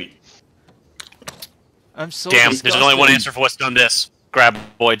got Blood. it. I'm so Damn, there's disgusted. only one answer for what's done this.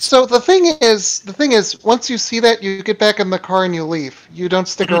 Graboids. So the thing is, once you see that, you get back in the car and you leave. You don't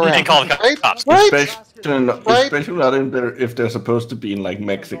stick around. And call the right? cops. Right? Especially not in there if they're supposed to be in like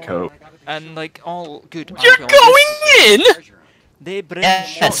Mexico. And like all good You're going in? They bring Yes.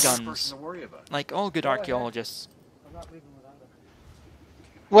 shotguns. Like all good archaeologists.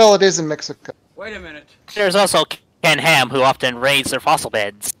 Well, it is in Mexico. Wait a minute. There's also Ken Ham, who often raids their fossil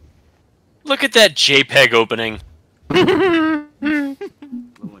beds. Look at that JPEG opening. Little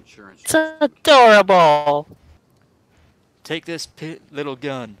insurance. It's adorable. Take this little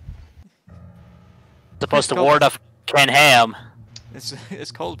gun. Supposed to ward off Ken Ham.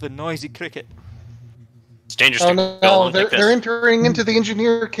 It's called the noisy cricket. It's dangerous Oh to no, go along they're, like this. they're entering into the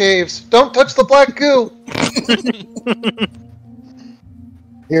engineer caves. Don't touch the black goo.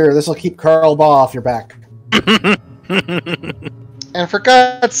 Here, this will keep Carl Baugh off your back. And for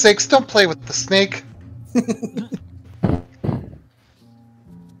God's sakes, don't play with the snake.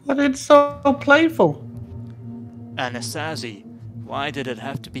 But it's so playful. Anasazi. Why did it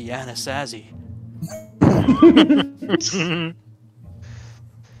have to be Anasazi?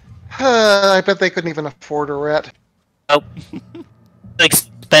 I bet they couldn't even afford a rat. Oh,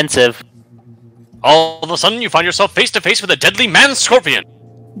 expensive. All of a sudden, you find yourself face to face with a deadly man scorpion.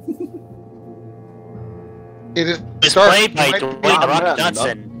 It is It's dark. played by You might Dwayne be- The Rock man,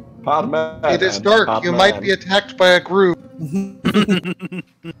 Johnson. Hard man. It is and dark. hard You man. might be attacked by a group.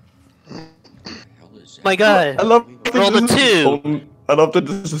 My God. I love that Roll the this is the 2. only- I love that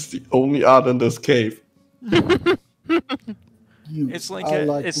this is the only art in this cave. It's like I a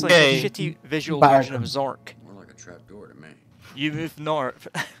like it's you. like a Okay. shitty visual Bad. version of Zork. More like a trapdoor to me. You move north.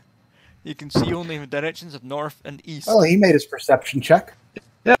 You can see only the directions of north and east. Oh, he made his perception check.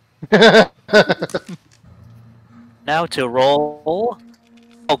 Now to roll.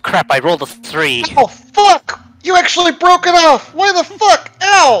 Oh crap! I rolled a 3. Oh fuck! You actually broke it off. Why the fuck?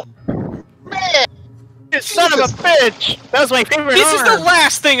 Ow! Man! You son of a bitch! That was my favorite This is the arm.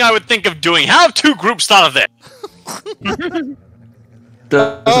 last thing I would think of doing. How have two groups thought of this?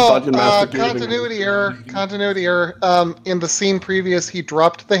 There's a dungeon master giving- Continuity error. Continuity error. In the scene previous, he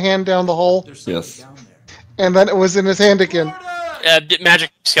dropped the hand down the hole, Yes. and then it was in his hand again. Magic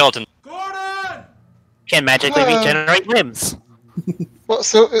skeleton. Can magically regenerate limbs. Well,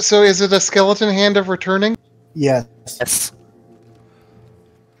 so is it a skeleton hand of returning? Yes. Yes.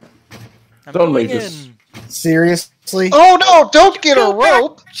 I'm Don't going make this- in. Seriously? Oh no! Don't get a Go back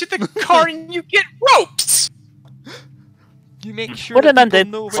rope. to the car and you get ropes. You make sure Would an that people undead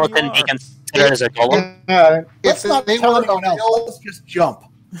know where skeleton you be are. considered as a golem? Let's If not they tell were anyone a else. real- Let's just jump.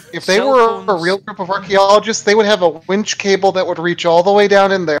 If they Cell were a phones. real group of archaeologists, they would have a winch cable that would reach all the way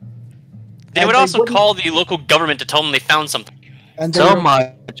down in there. They And would they also wouldn't- call the local government to tell them they found something. And they So were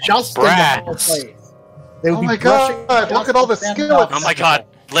much just in the whole brass. place. They would Oh be my brushing God, look at all the just skillets. Oh my god,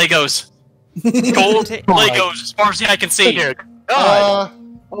 Legos. Gold Legos as far as the eye can see. Dear God.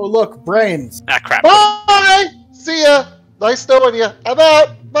 Oh, look, brains. Ah, crap. Bye! See ya! Nice knowing you. I'm out!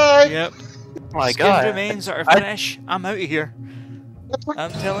 Bye! Yep. Oh my Skin God. remains that are fresh. I'm out of here.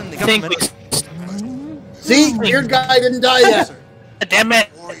 I'm telling the Think government. See, your guy didn't die yet. Damn it!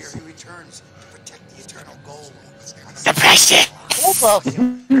 The precious. How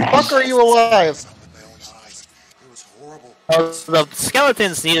the fuck are you alive? The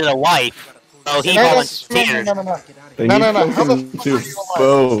skeletons needed a wife, so he volunteered. They No, need no, no. How the something fuck to are you alive?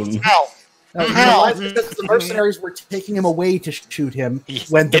 bone. How? How? Because the mercenaries were taking him away to shoot him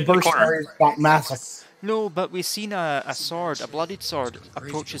when the Get in the corner. mercenaries got massacred. No, but we seen a sword, a bloodied sword,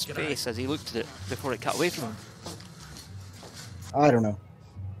 approach his face as he looked at it before it cut away from him. I don't know.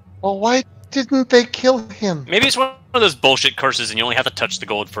 Well, why didn't they kill him? Maybe it's one of those bullshit curses, and you only have to touch the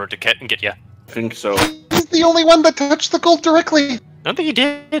gold for it to get you. I think so. He's the only one that touched the gold directly. I don't think he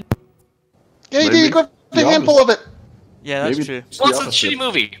did. Yeah, he Maybe did. He grabbed the a handful of it. Yeah, that's Maybe true. it's Well, the it's a opposite. shitty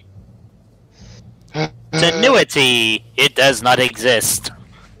movie. Tenuity, it does not exist.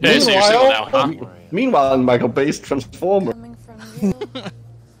 Yeah, so you're single now, huh? Meanwhile, in Michael Bay's Transformer, Coming from you.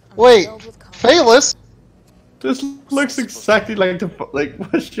 Wait, Phalus? this looks exactly like the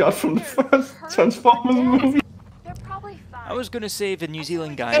was shot from the first Transformers movie. They're probably fine. I was gonna say the New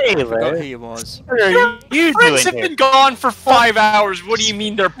Zealand guy, Hey, but I forgot Ray. who he was. What are you doing Friends have here? been gone for 5 hours. What do you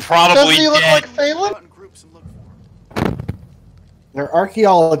mean they're Doesn't probably he look dead? like Phalus? They're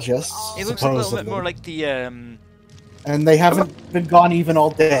archaeologists, He looks a little bit supposedly, more like the and they haven't been gone even all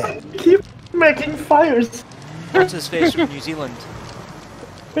day. Keep making fires. what's his face from New Zealand.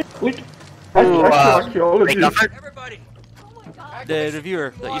 Like, Ooh, archaeology. Ray Comfort? The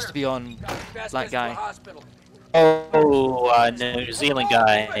reviewer that used to be on that guy. Oh, New Zealand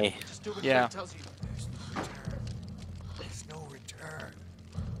guy. Yeah.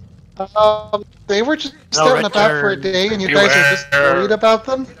 They were just No out and about for a return. day, and you guys are just Beware. worried about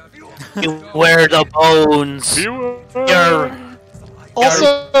them? Beware the bones. You're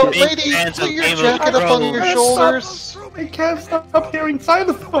Also, big lady, fans put of your Game of jacket up on your Thrones. shoulders. I can't stop hearing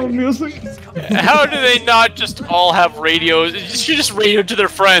xylophone music. How do they not just all have radios? You should just radio to their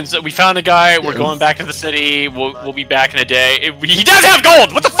friends that we found a guy. We're going back to the city. We'll be back in a day. He does have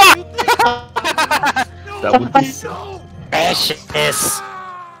gold. What the fuck? That would be so. precious.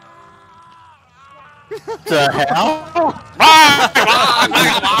 The hell?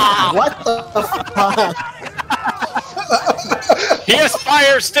 What the fuck? He has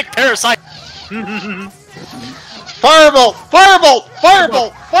fire stick parasite. Fireball! Fireball!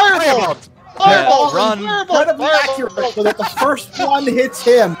 Fireball! Fireball! Fireball! Run. Incredibly accurate, so that the first one hits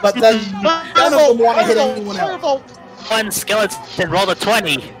him, but then none of them want to hit anyone else. Fireball! One skeleton rolled a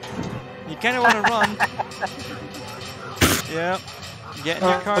 20. You kind of want to run. Yeah. Get in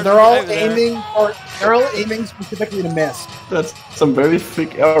your car. They're all out of there. aiming specifically to miss. That's some very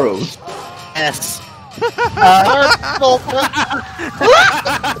thick arrows. Yes. Fireball!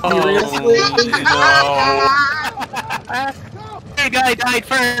 Seriously? The guy died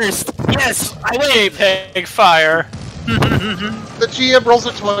first. Yes, I Hey, win. peg fire. The GM rolls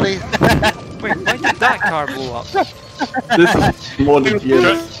a 20. Wait, why did that car blow up? This is more than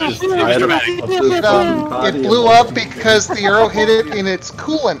years. Just tired of dramatic. this fucking car It here. blew up because the arrow hit it in its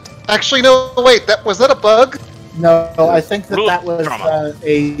coolant. Actually, no, wait, was that a bug? No, I think that Rule that was drama.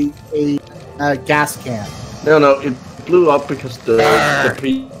 a gas can. No, it blew up because the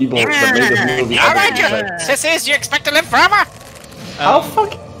people that made this movie. Sissies, you expect to live forever? How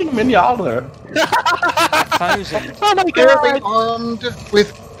fucking many are there? 1,000. Oh my Barely god. armed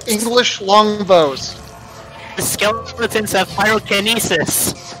with English longbows. The skeletons have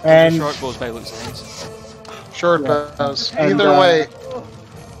pyrokinesis. And Short bows by looks of things. Sure does. And, Either way.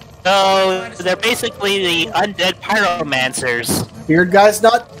 So they're basically the undead pyromancers. Beard Guy's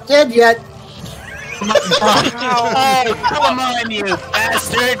not dead yet. Oh, come on, you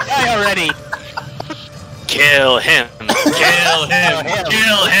bastard! Die already! Kill him. Kill him.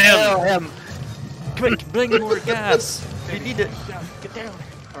 Kill him. Kill him! Quick, bring more gas. We need it.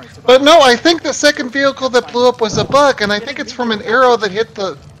 But no, I think the second vehicle that blew up was a bug, and I think it's from an arrow that hit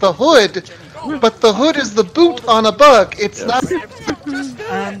the hood. But the hood is the boot on a bug. It's not.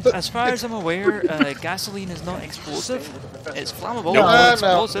 And as far as I'm aware, gasoline is not explosive. It's flammable, No. not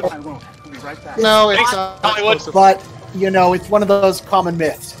No. explosive. No, it's not. Hollywood. explosive. But, you know, it's one of those common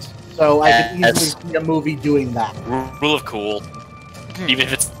myths. So I could Yes. easily see a movie doing that. Rule of cool. Even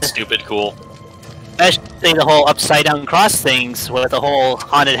if it's stupid cool. Especially the whole upside down cross things with the whole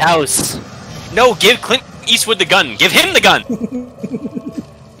haunted house. No, give Clint Eastwood the gun. Give him the gun.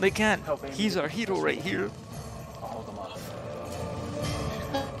 They can't. He's our hero right here.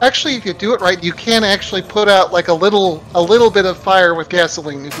 Actually, if you do it right, you can actually put out like a little bit of fire with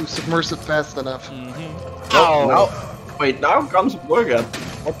gasoline if you submerge it fast enough. Oh, now, wait, now guns work again.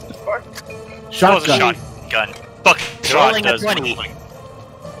 What the fuck? That was a Shotgun. shotgun. Fuck Rolling shot a does 20. nothing.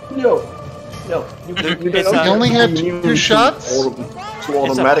 Yo, you It's don't You only had immune 2 to shots? To It's a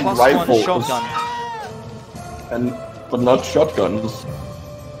automatic +1 rifles, shotgun. but not shotguns.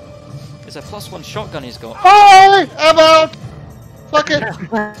 It's a +1 shotgun he's got. Hi! I'm out! Fuck it!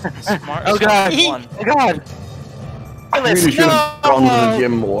 Smart Oh god! one. Oh god! Really should have gone to the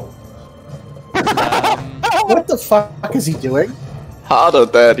gym more. What the fuck is he doing? Harder,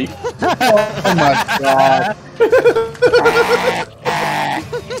 daddy. Oh my god.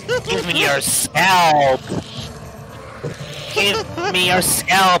 Give me your scalp! Give me your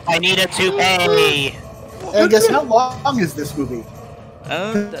scalp! I need a toupee! And guess how long is this movie?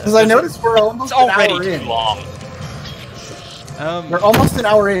 Because I noticed we're almost It's already an hour too in. long. We're almost an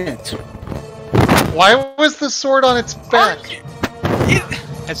hour in. Why was the sword on its back?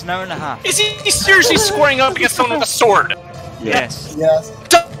 It's an hour and a half. Is he seriously squaring up against someone with a sword? Yes. Yes.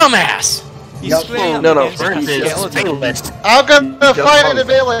 Dumbass! He's Yep. squaring up No, no, against a Versus skeleton. Fatalist. I'm gonna Just fight monk. it in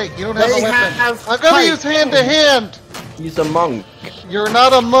melee. You don't have They a weapon. have I'm gonna pikes. use hand to hand. He's a monk. You're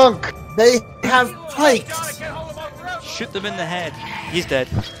not a monk. They have pikes. Shoot them in the head. He's dead.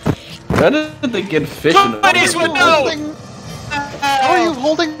 How did they get fish in it? Somebody's How are you window! holding- How are you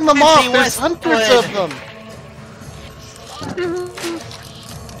holding them off? There's hundreds of them.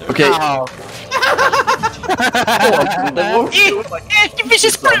 Okay. Oh. You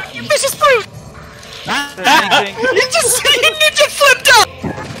vicious brute! You vicious brute! They're You just ninja flipped up!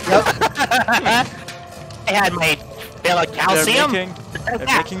 I had my bill of calcium. they're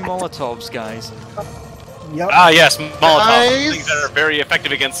making Molotovs, guys. Yep. Ah, yes, Molotov. Guys. Things that are very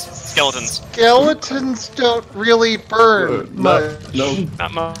effective against skeletons. Skeletons don't really burn much. No.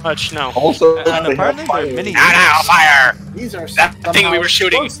 Not much, no. Also, And they have apparently fire. they're mini. Now, fire! These are That thing we were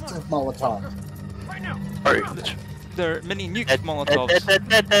shooting. explosive Molotov. They're mini nuke Molotovs.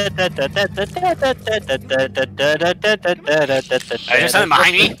 There's something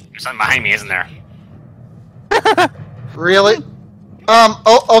behind me? There's something behind me, isn't there? Really?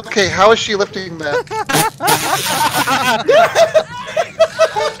 Oh, okay. How is she lifting that?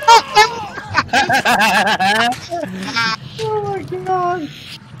 Oh my god.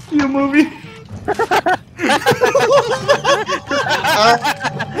 Your movie.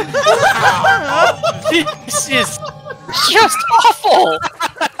 This is just awful!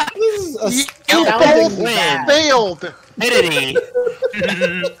 This is You astounding. both win. failed. Stupidity.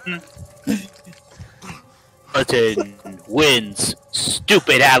 Button wins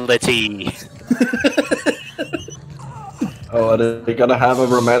stupidality. Oh, are they gonna have a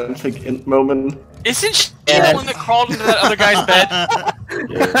romantic moment? Isn't she Yes. the one that crawled into that other guy's bed?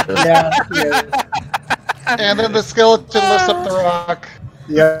 Yeah. Yeah. And then the skeleton lifts up the rock.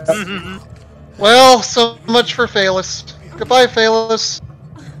 Yeah. Well, so much for Phalus. Goodbye, Phalus.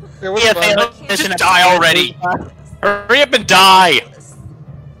 It was Yeah, fun. Phalus. Just die already! Hurry up and die!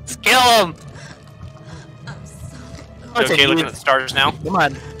 Kill him. You okay looking at the stars now? Come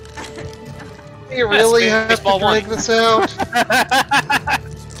on. You really Yes, have to baseball drag one. this out?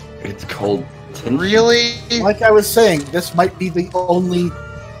 It's called tension. Really? Like I was saying, this might be the only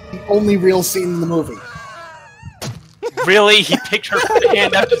real scene in the movie. Really? He picked her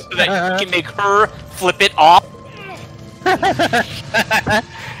hand up just so that he can make her flip it off?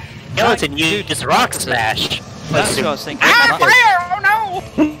 Skeleton, you just rock smash. That's what I was thinking. Ah, fire! Oh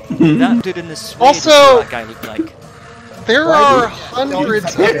no! That dude in the suede Also- is what that guy looked like. There Why are do hundreds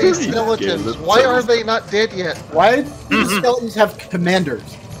of skeletons these have skeletons. skeletons? Why are they not dead yet? Why do the skeletons have commanders?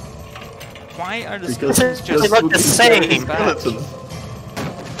 Why are the Because skeletons They just look the same. Skeletons.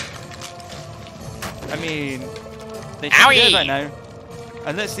 I mean, they should be dead Owie! by now.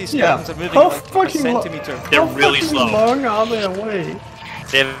 Unless these Yeah. skeletons are moving How like a fucking lo- centimeter. They're How really fucking slow. long are they away?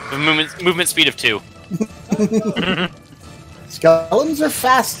 They have a movement speed of 2. Skeletons are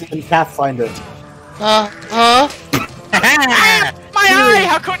fast in Pathfinder. Huh? My eye!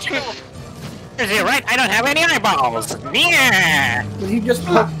 How could you? Is it right? I don't have any eyeballs. Yeah. You just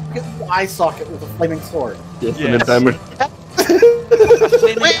poke it in the eye socket with a flaming sword. Yes, Yes. and damage.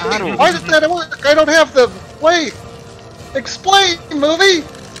 Flaming Wait, arrow. why did that work? I don't have them. Wait. Explain, movie.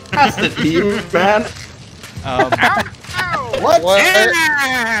 That's the team, man. What? What?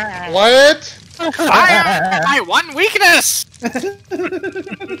 Yeah. What? Fire! My one weakness! Why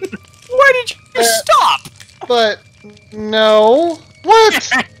did you stop? But no.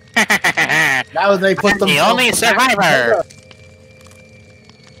 What? Now they put them. The only survivor.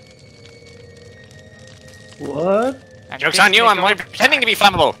 What? Joke's on you, I'm only pretending to be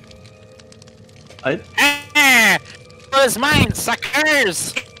flammable. It was mine,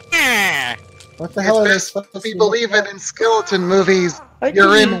 suckers. Yeah. What the hell are they It's supposed to best we be believe looking it in skeleton movies. I You're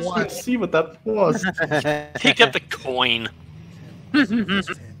couldn't in even one. see what that was. Pick up the coin.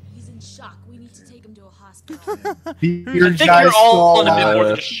 Beard I think guy's we're all in a still bit more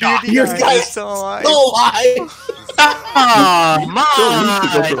alive. shocked. Beard guy's still alive. Oh, So at least you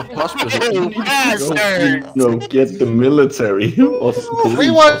go to the hospital. You You bastard! know, get the military or police We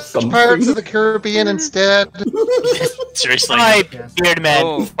or watched something. Pirates of the Caribbean instead. Seriously. My beard man.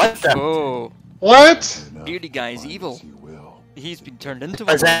 Oh, What the? oh, What? Beardy guy's evil. He's been turned into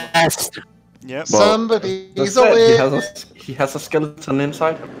one. Possessed. Yep. Well, Somebody's That's a it. witch. He has a skeleton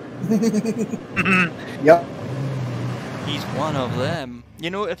inside him. Yep. He's one of them. You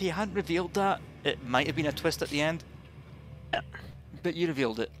know, if he hadn't revealed that, it might have been a twist at the end. But you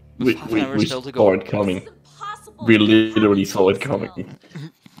revealed it. With half an hour We still to saw go. it coming. We literally saw it coming.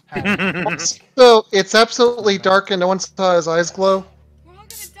 So it's absolutely dark and no one saw his eyes glow. We're all gonna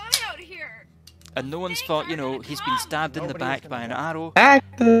die out here. And no one's thought, you know, he's been stabbed in the back by an arrow,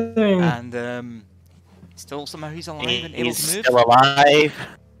 Acting. and still somehow he's alive and able He's to move. still alive.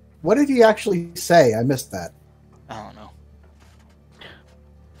 What did he actually say? I missed that. I don't know.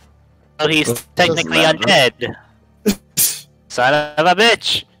 So he's Doesn't technically matter. undead. Son of a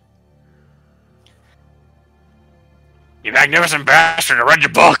bitch. You magnificent bastard! I read your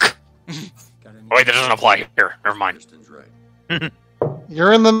book. Oh, wait, that doesn't apply here. Never mind.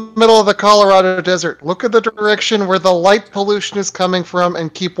 You're in the middle of the Colorado desert. Look at the direction where the light pollution is coming from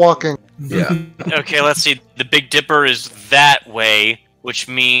and keep walking. Yeah. Okay, let's see. The Big Dipper is that way, which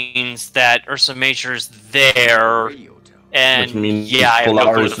means that Ursa Major's there. And Which means yeah, I have no clue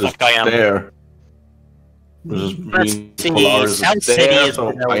where Polaris the is fuck I am. there. Which Let's means see, Polaris South is City there, is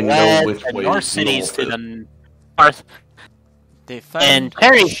so to the I know west, which and way North City is to north the north, They found and a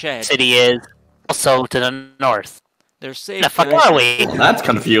Perry shed. City is also to the north. They're safe. The fuck there. are we? That's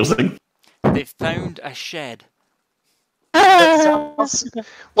confusing. They found a shed.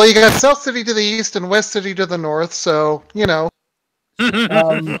 Well, you got South City to the east and West City to the north, so, you know.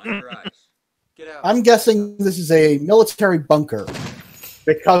 I'm guessing this is a military bunker.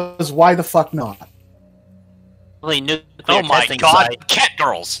 Because why the fuck not? Probably nuclear Oh my testing god, site. cat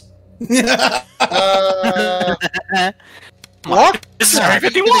girls! Locked This is easy Area to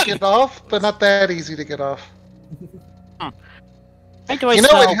 51! get off, but not that easy to get off. Why do I You know,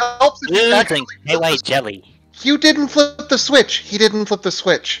 smell it helps if you actually oozing white jelly? You didn't flip the switch. He didn't flip the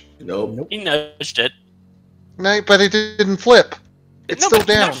switch. Nope. He nudged it. No, but it didn't flip. It's No, still but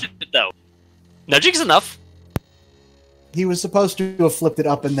he down. nudged it, though. Nudging's enough. He was supposed to have flipped it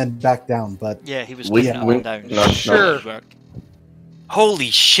up and then back down, but Yeah, he was We- taking it we- all down. no, Sure. Holy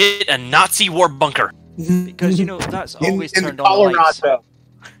shit, a Nazi war bunker! Because, you know, that's always in turned on the lights. Colorado.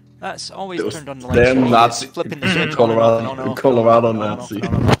 That's always Those turned on the lights. damn You're always Nazi- flipping the switch Colorado- on and on and off, Colorado on and off, Nazi.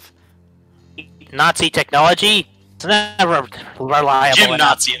 on and off. Nazi technology? It's never reliable Jim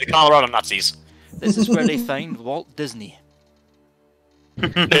enough. Nazi, the Colorado Nazis. This is where they found Walt Disney.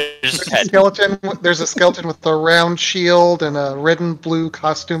 There's his head. There's a skeleton with a round shield and a red and blue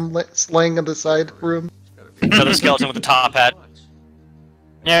costume laying in the side room. Another skeleton with a top hat.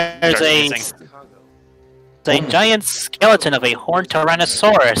 There's Starts a giant skeleton of a horned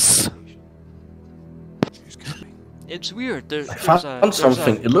Tyrannosaurus. It's weird. There's Found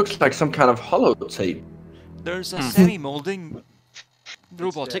something. It looks like some kind of holotape. There's a semi-molding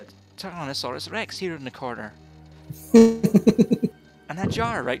robotic Tyrannosaurus Rex here in the corner. And a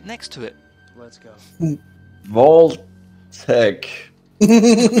jar right next to it. Let's go. Voltec.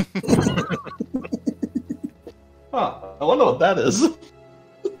 Huh, I wonder what that is.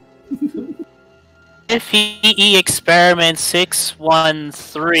 FEE Experiment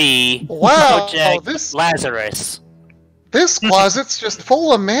 613. Wow, Project this- Lazarus. This closet's just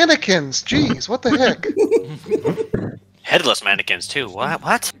full of mannequins. Jeez, what the heck? Headless mannequins, too. What?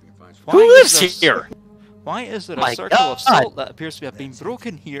 Why Who is lives there- here? Why is there a My circle of God. salt that appears to have been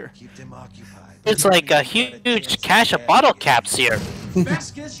broken here? It's like a huge cache of bottle caps here.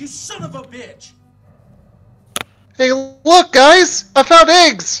 Vasquez, you son of a bitch! Hey, look, guys! I found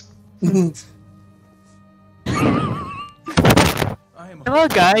eggs! Hello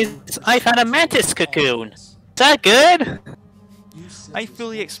guys, I found a mantis cocoon. Is that good? I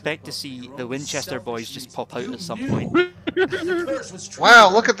fully expect to see the Winchester boys just pop out at some point.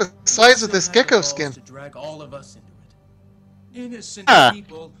 Wow, look at the size of this gecko skin. Innocent Huh.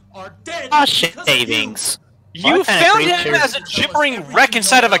 people are dead Aw, because of shavings. You What kind of found him creature? as a gibbering wreck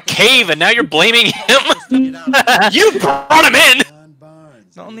inside of a cave, and now you're blaming him? You brought him in!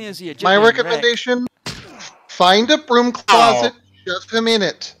 Not only is he a My gibbering wreck, recommendation, find a broom closet, shove him in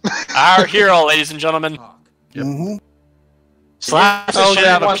it. Our hero, ladies and gentlemen. Mhm. Slaps the Oh, shit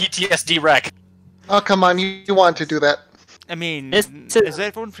yeah, out of a what- PTSD wreck. Oh, come on, you want to do that. I mean, Is- is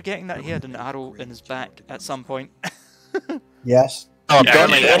everyone forgetting that he had an arrow in his back at some point? Yes. Oh, Yeah,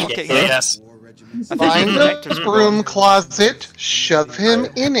 apparently yeah, that okay, shit. Yes. Find a broom closet, shove him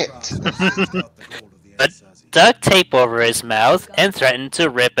in it. Put duct tape over his mouth and threaten to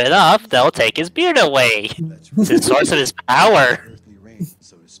rip it off. They'll take his beard away. It's the source of his power.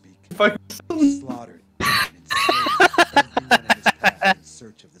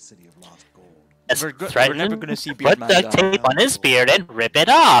 We're never gonna see Put Beardman duct die. tape on his beard and rip it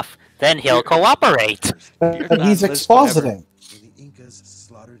off. Then he'll cooperate. And he's lives forever. expositing. The Incas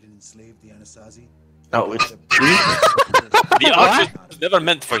slaughtered and enslaved the Anasazi. No, it's The ox is never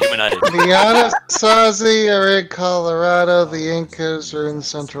meant for humanity. The Anasazi are in Colorado, the Incas are in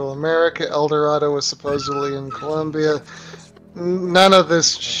Central America, El Dorado was supposedly in Colombia. None of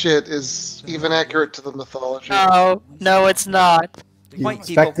this shit is even accurate to the mythology. No, it's not. You White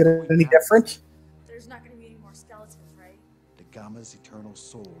people. expected it any different? There's not going to be any more skeletons, right? The Gama's eternal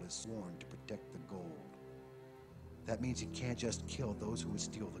soul is sworn to protect the gold. That means he can't just kill those who would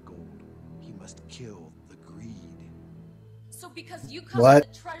steal the gold. He must kill the greed. So because you come What?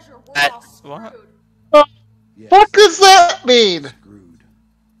 with the treasure, we're That- all screwed. what? Yes, What does that mean? screwed.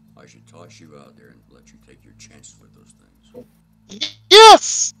 I should toss you out there and let you take your chances with those things.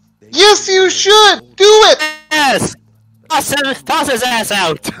 Yes! Yes, you should! Do it! Yes! Toss his ass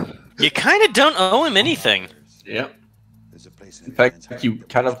out! You kind of don't owe him anything. yeah. There's a place In fact, you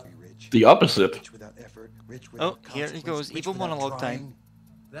kind of the opposite. rich without effort, rich Oh, without here he goes. consequence, rich Evil without monologue trying. time.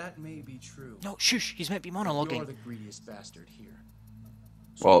 That may be true. No, shush. He's meant to be You're monologuing. the greediest bastard here.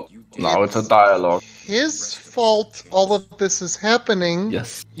 Well, now it's a dialogue. His fault all of this is happening.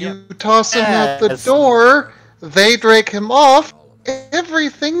 Yes. You toss him out the Yes. door, they drag him off,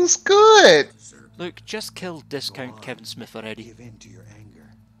 everything's good! Look, just kill discount Kevin Smith already. Give in to your anger.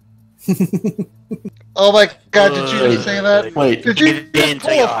 Oh my god, did you just say that? Wait. Did you Give just in to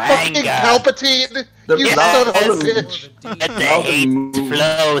pull a your fucking anger. Palpatine? The- You Yes. son of a Yes. bitch! Let the hate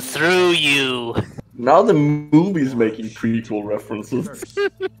flow through you. Now the movie's making prequel references.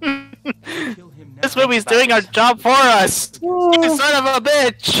 This movie's doing our job for us. You son of a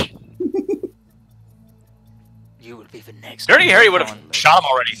bitch. You will be the next. Dirty Harry would have one. shot him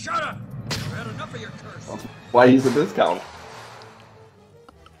already. Shut up! I've had enough of your curse. Why he's a discount?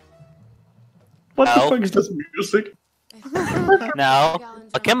 What No. the fuck is this music? No,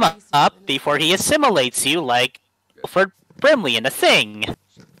 look him up before he assimilates you like Wilford Brimley in The Thing. Gas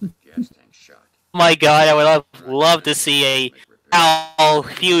tank shot. My god, I would love to see a Owl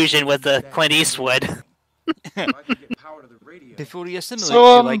fusion with the Clint Eastwood. If I could get power to the radio. Before he assimilates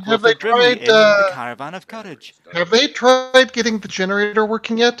So, you like have Wilford they Brimley tried, in The Caravan of Courage. Have they tried getting the generator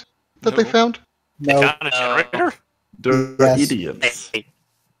working yet? That they No. found? Uh, Oh. No. Found a generator? They're Yes. idiots. Hey,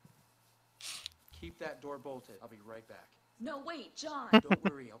 Keep that door bolted. I'll be right back. No, wait, John. Don't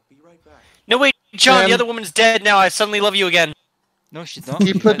worry, I'll be right back. No, wait, John, the And- other woman's dead now. I suddenly love you again. No, she's not.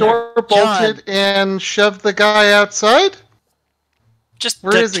 Keep the door bolted and shove the guy outside? Just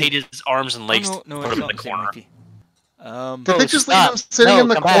Where is he? dictate his arms and legs. Oh, no, put it's him in not the the same corner. Mikey. Did they just leave stop. him sitting No, in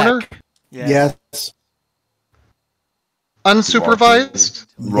the come corner? back. Yeah. Yes. Unsupervised?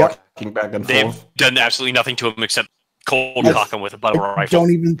 Rocking back and They've forth. done absolutely nothing to him except cold Yes. cock him with a butt of a I rifle.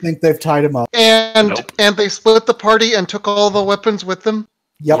 don't even think they've tied him up. And Nope. and they split the party and took all the weapons with them?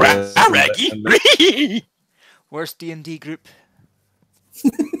 Yep. Raggy! Worst D&D group.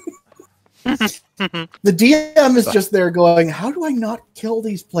 The DM is just there going, how do I not kill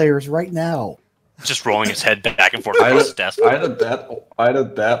these players right now? Just rolling his head back and forth across his desk. Either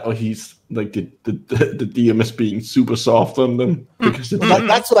that, or he's like the DM is being super soft on them because Well,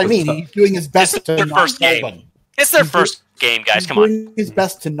 that's what I mean. He's doing his best It's to their not first kill game. them. It's their He's first game, guys. He's Come on. doing his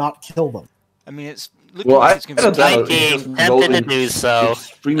best to not kill them. I mean, it's looking Well, like I it's going to be don't know. I came Just tempted to rolling do so.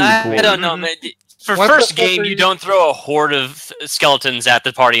 extremely I poorly. don't know, man. For What the first fuck game, are you you- don't throw a horde of skeletons at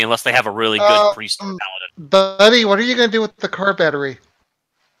the party unless they have a really good priest or paladin. Buddy, what are you going to do with the car battery?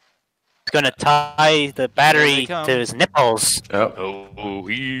 He's gonna tie the Here battery they come. to his nipples. Yep. Oh,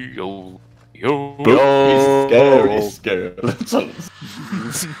 yo, yo. He's scary.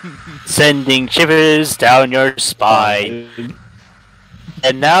 Sending shivers down your spine.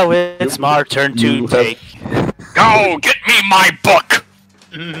 And now it's my turn to You have- take. Go, get me my book!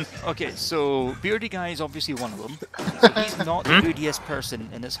 Okay, so Beardy Guy is obviously one of them. So he's not the greediest person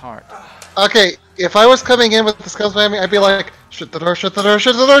in his heart. Okay, if I was coming in with the skulls behind me, I'd be like, shut the door, shut the door,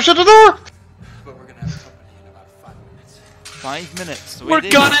 shut the door, shut the door! But we're gonna have company in about 5 minutes. 5 minutes. the way We're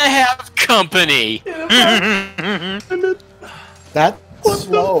they- gonna have company! That's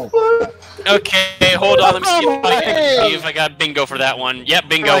slow. Okay, hold on, let me Hey! see if I got bingo for that one. Yep, Oh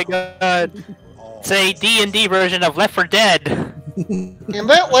bingo. my god. It's a D&D version of Left 4 Dead. In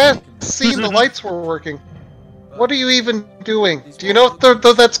that last scene, the lights were working. What are you even doing? Do you know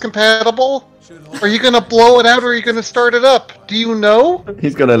if that's compatible? Are you gonna blow it out or are you gonna start it up? Do you know?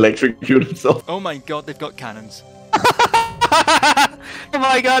 He's gonna electrocute himself. Oh my god, they've got cannons. Oh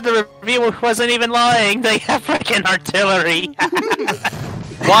my god, the review wasn't even lying. They have freaking artillery.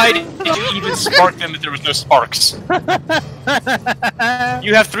 Why did you even spark them if there was no sparks?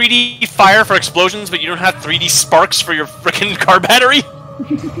 You have 3D fire for explosions, but you don't have 3D sparks for your freaking car battery?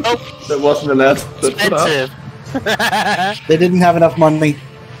 Oh, That wasn't an ad. expensive. They didn't have enough money.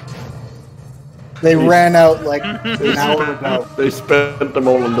 They ran out like an hour ago. They spent them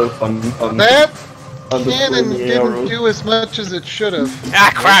all on the That on the cannon flaming didn't arrows. do as much as it should have.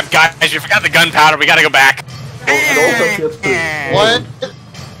 Ah, crap, guys, you forgot the gunpowder. We gotta go back. Oh, it also gets to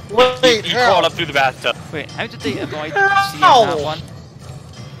What? Wait, You how? crawled up through the bathtub. Wait, how did they avoid seeing that one?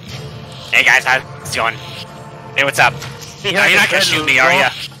 Hey guys, how's it going? Hey, what's up? No, you're not gonna shoot me, are you?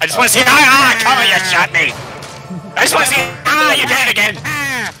 I just wanna see. Come on, you shot me! I just wanna see. You did it again!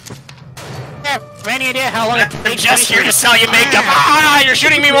 Any idea how long it I'm takes? just here to sell you makeup. You're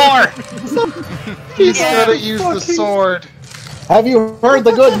shooting me more! He's gotta use the sword. Have you heard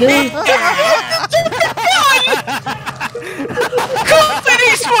the good news? Clint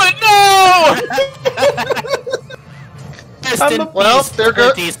Eastwood, no! Well, there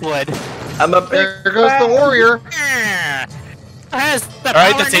goes I'm a big there goes the warrior. Alright,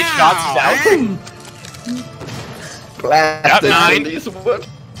 that's 8 shots. He's out. blasted Yep, 9. Clint Eastwood.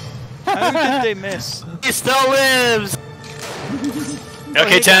 How did they miss? He still lives.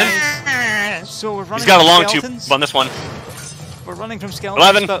 Okay, 10. So we're running He's got a from long skeletons. tube on this one. We're running from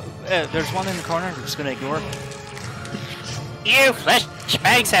skeletons. 11. But, there's one in the corner. We're just gonna ignore. You flesh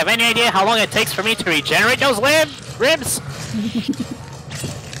bags have any idea how long it takes for me to regenerate those ribs?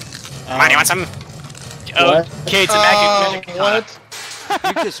 Come on, you want some? Okay, it's a magic katana. What?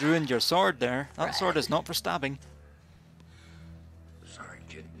 You just ruined your sword there. That sword is not for stabbing. Sorry,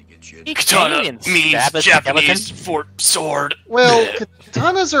 kid, to get you. Katana Aliens means stab a Japanese skeleton? for sword. Well,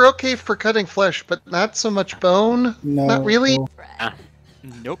 katanas are okay for cutting flesh, but not so much bone. No. Not really.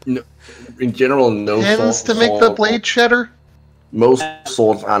 Nope. No, in general, no Tends sword- to make the blade shatter. Most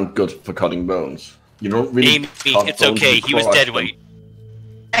swords aren't good for cutting bones. You don't really. Amy, cut it's bones okay. with He was claws. dead weight.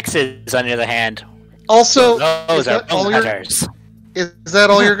 X's, on the other hand. Also, Those is are that, all bone you're, cutters. is that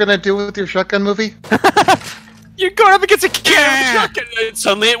all you're gonna do with your shotgun movie? You're going up against a cannon shotgun, and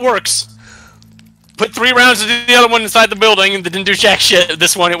suddenly it works. Put 3 rounds into the other one inside the building, and didn't do jack shit.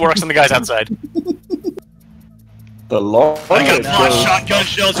 This one, it works on the guys outside. The longer I got it more goes- shotgun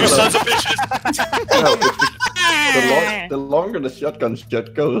shells, you sons of bitches! No, the longer the shotgun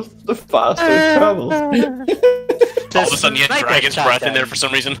shot goes, the faster it travels. All of a sudden, you had Sniper dragon's breath in shotgun. there for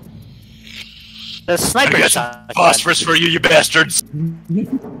some reason. The I sniper got some shotgun. phosphorus for you, you bastards!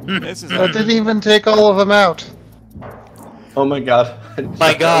 This is I didn't even take all of them out. Oh my god.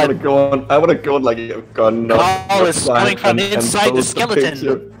 My god. I would have gone like a gun. Call is coming from inside the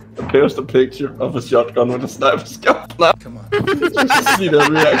skeleton. Post a picture of a shotgun with a sniper scope. Come on. Just to see the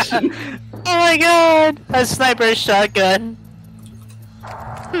reaction. Oh my god! A sniper shotgun.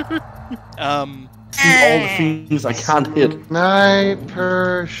 See all the things I can't hit.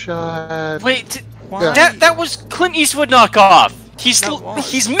 Sniper shot. Wait, Yeah. that was Clint Eastwood knockoff!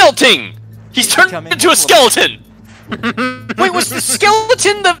 He's melting! He's turned Becoming into a skeleton! Wait, was the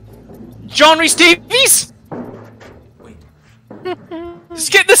skeleton the John Rhys Davies?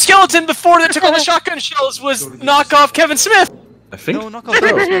 The skeleton before they took all the shotgun shells was knockoff Kevin Smith! I think. No, knockoff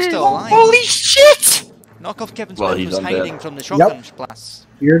Kevin Smith's still alive. Holy shit! Knockoff Kevin Well, Smith he's was undead. hiding from the shotgun blasts.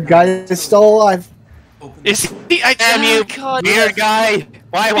 Your guy is still alive. Is he? Damn you, God, weird guy!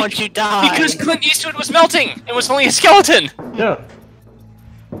 Why won't you die? because Clint Eastwood was melting and was only a skeleton! Yeah.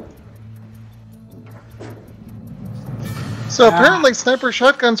 So apparently, sniper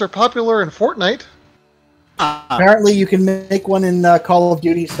shotguns are popular in Fortnite. Apparently, you can make one in Call of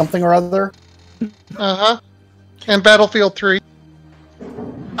Duty something or other. And Battlefield 3.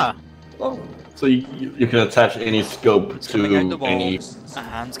 Oh. So you can attach any scope Coming out the to wall. any. A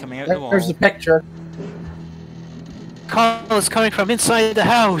hand's coming out the wall. There's the picture. Call is coming from inside the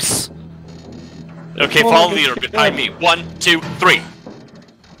house. Okay, follow the leader behind me. 1, 2, 3.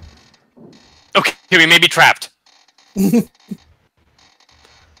 Okay, we may be trapped. Here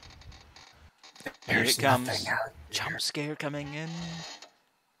it comes. Jump scare coming in.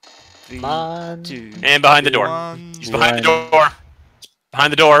 3, One. 2, And behind the door. 1. He's behind the door.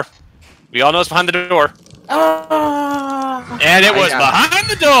 Behind the door. We all know it's behind the door. And it was behind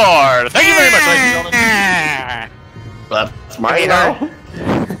the door! Thank you very much, ladies and gentlemen. That's mine now.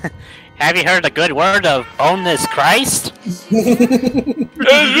 Have you heard the good word of boneless Christ? Adrian!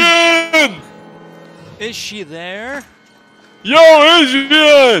 Is she there? Yo,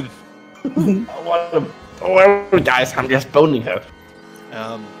 Adrian! Oh, guys, I'm just boning her.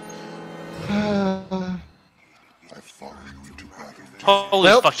 Holy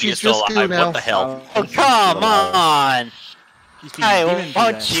Well, fuck, you're she's still just alive. two now. What the hell? Oh, come on! I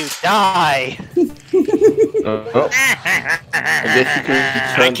won't you die? I guess you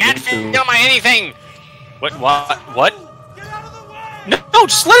can I can't feel my anything! What? No,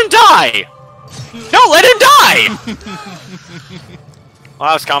 just let him die! No, let him die! Well,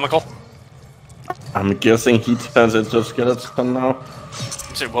 that was comical. I'm guessing he turns into a skeleton now.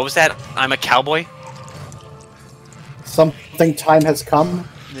 So, what was that? I'm a cowboy? Something time has come.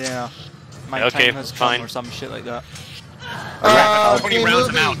 Yeah. My Okay, time has fine. come or some shit like that. 20 rounds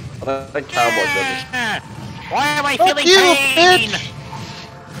him out. A cowboy does Why am I Fuck feeling you, pain? bitch!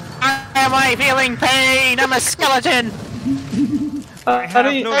 Why am I feeling pain? I'm a skeleton! I have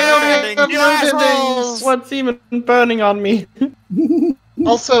no no endings. What's even burning on me?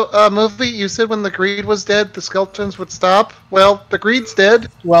 Also, movie, you said when the greed was dead, the skeletons would stop. Well, the greed's dead.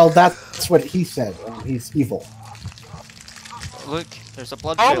 Well, that's what he said. He's evil. Look, there's a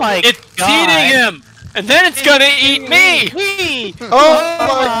blood Oh trail. my It's god! eating him! And then it's gonna eat me! Me! Oh,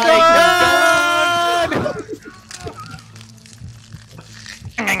 my god!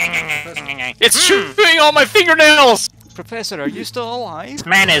 It's chewing all my fingernails! Professor, are you still alive? This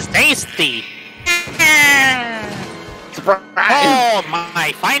man is tasty! Surprise! Hold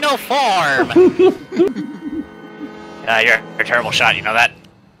my final form! You're a terrible shot, you know that?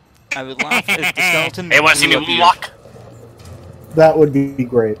 I would laugh if the skeleton. Hey, wanna see me grew a beard. walk? That would be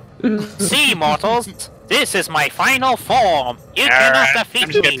great. See, mortals, this is my final form. You cannot defeat I'm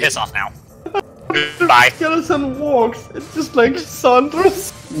just gonna me. piss off now. Bye. Skeleton walks. It's just like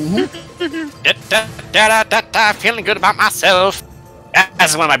Saunders. Feeling good about myself.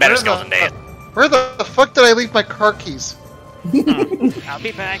 That's one of my better skeleton days. Where the fuck did I leave my car keys? I'll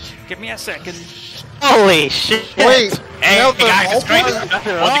be back. Give me a second. Holy shit! Wait, Hey, now hey guys, it's great. They're Want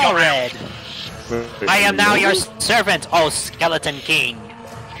to all go red. I am now your servant, oh Skeleton King.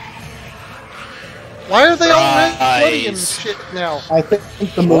 Why are they all red, bloody and Rise. shit now? I think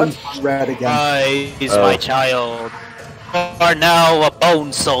the moon's red again. Rise, my child. You are now a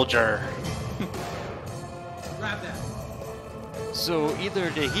bone soldier. So either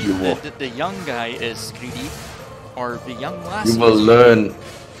You will. the young guy is greedy, or the young lassie. You will learn.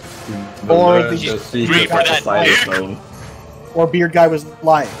 You will Or learn the- the secret for of the that Silent dick. Zone. Or Beard Guy was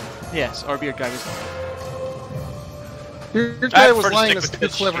lying. Yes, our beard guy was. Your guy I was prefer to lying stick as with too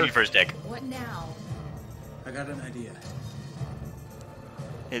this clever. shitty first dick. What now? I got an idea.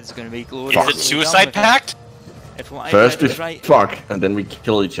 It's gonna be Is glorious. it suicide pact? If what I First we read is right, fuck, and then we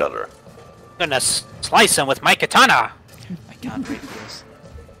kill each other. I'm gonna slice him with my katana. I can't wait for this.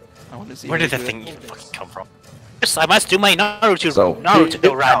 I want to see. Where how did that they do thing it. even fucking come from? Yes, I must do my Naruto, So-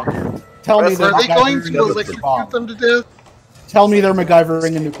 Naruto run. Tell me Are they're they going MacGyvering to a nuclear electrocute bomb. them to death? Tell me they're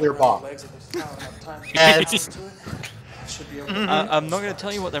MacGyvering a nuclear bomb. Yes. I'm not going to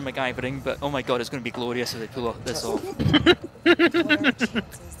tell you what they're MacGyvering, but oh my god, it's going to be glorious if they pull this off.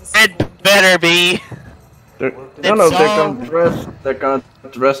 It better be. They're gonna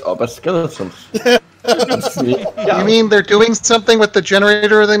dress up as skeletons. You mean they're doing something with the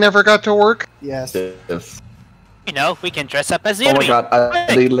generator they never got to work? Yes. Yes. You know, we can dress up as the Oh my enemy. god, are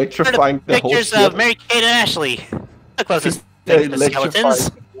they electrifying the whole Pictures ship? of Mary Kate and Ashley. The closest They're thing to the skeletons.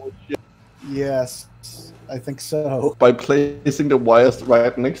 electrifying the whole ship Yes. I think so. by placing the wires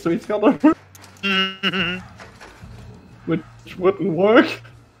right next to each other. Which wouldn't work.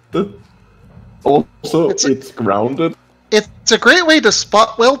 Also, it's grounded. It's a great way to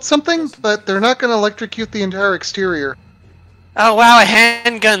spot weld something, but they're not going to electrocute the entire exterior. Oh wow, a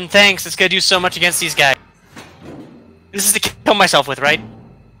handgun, thanks. It's gonna do so much against these guys. This is to kill myself with, right?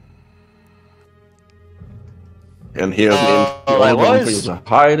 And here's I the only one was. thing to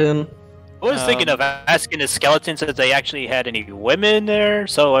hide in. I was thinking of asking the skeletons if they actually had any women there,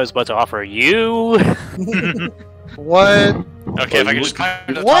 so I was about to offer you. What? Okay, if I can just climb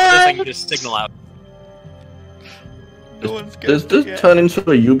to the top of this, I What? can just signal out. Does this turn into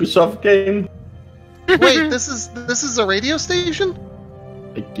a Ubisoft game? Wait, this is a radio station?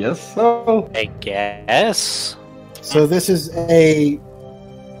 I guess so. I guess. So this is a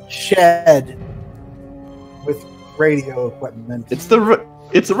shed with radio equipment. It's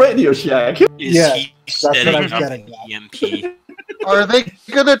a Radio Shack. Is Yeah, he that's what I setting was up getting an at. EMP? Are they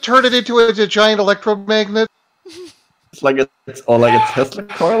gonna turn it into a giant electromagnet? It's like like a Tesla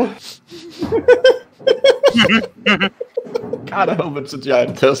coil. God, I hope it's a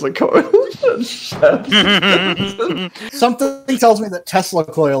giant Tesla coil. Something tells me that Tesla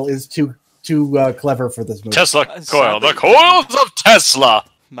coil is too clever for this movie. Tesla coil. The coils of Tesla.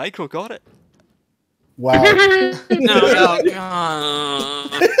 Micro got it. Wow. No.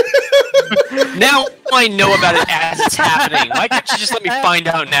 Now I know about it as it's happening. Why didn't you just let me find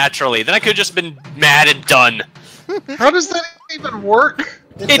out naturally? Then I could have just been mad and done. How does that even work?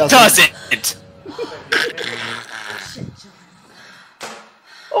 It doesn't.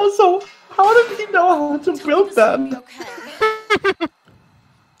 Also, how did he know how to build that?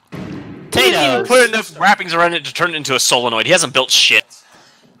 He put enough wrappings around it to turn it into a solenoid. He hasn't built shit.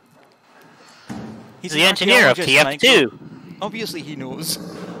 He's the engineer of TF2. Obviously he knows.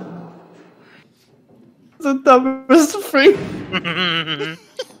 The dumbest thing.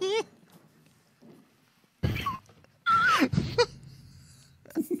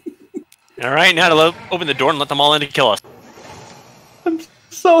 Alright, now to open the door and let them all in to kill us. I'm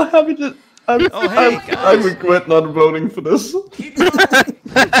so happy to. I regret not voting for this.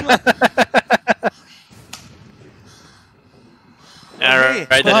 Alright,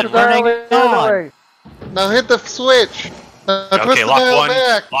 then. Now hit the switch. Twist Okay, the lock dial 1,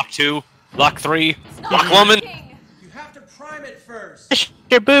 back. lock 2, lock 3, lock woman. You have to prime it first. Push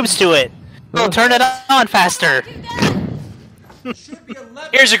your boobs to it. We'll turn it on faster.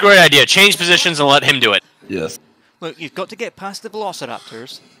 Here's a great idea. Change positions and let him do it. Yes. Look, you've got to get past the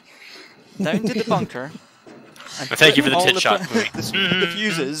velociraptors, down to the bunker, and Thank you for the all tit shot. the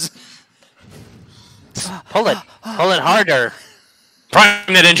fuses. Pull it harder.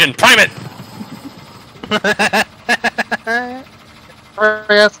 Prime that engine. Prime it. Are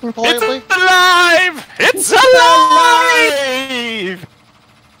you asking politely? It's alive! It's alive!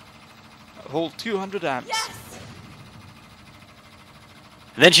 Hold 200 amps. Yes!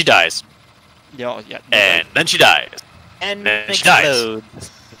 And then she dies. Yeah. And then she dies. And Then she dies.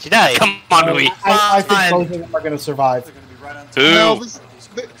 explodes. She dies. Come on, Louis. I think both of them are going to survive. No, Ooh. this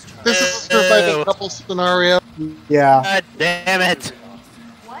is a surviving couple scenario. Yeah. God damn it.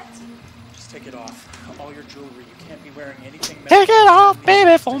 What? Just take it off. All your jewelry. You can't be wearing anything. Take it off,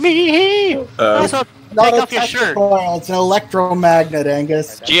 baby, for me. Also, Not take a off your shirt. coil, it's an electromagnet,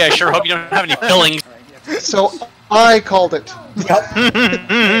 Angus. Gee, I sure hope you don't have any fillings. So I called it. Yep.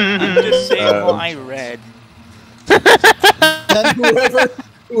 I'm just saying what I read. And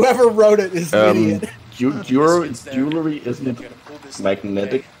whoever wrote it is an idiot. Jewelry isn't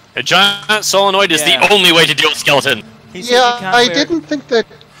magnetic. A giant solenoid is the only way to deal with skeleton. He said you Yeah, can't I wear didn't think that.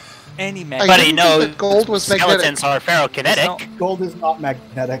 any I metal. But he didn't knows think that gold was magnetic. skeletons are ferrokinetic. Gold is not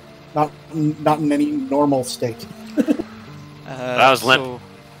magnetic. Not in any normal state. That was limp.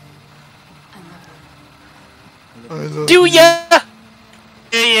 So, Do ya?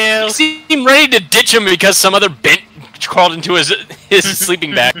 You seem ready to ditch him because some other bent crawled into his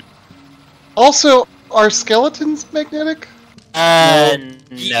sleeping bag. Also, are skeletons magnetic? No.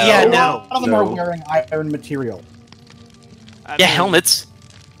 Yeah, A no. lot of them are No. wearing iron material. I Yeah, mean, helmets.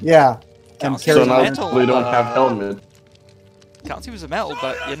 Yeah. And Counts carry So now metal, we don't have helmet. Can't see it was a metal,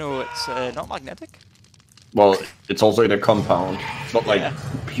 but you know it's not magnetic. Well, it's also in a compound. It's not like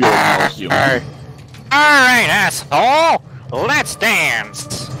pure calcium. Alright, asshole! Let's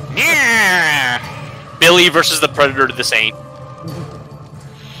dance! Yeah! Billy versus the Predator to this ain't.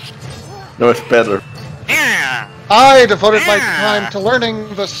 No, it's better. Yeah! I devoted my time to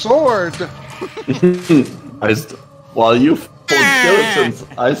learning the sword. While you fought skeletons,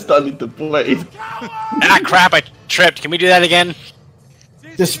 I studied the blade. Ah, crap, I tripped. Can we do that again?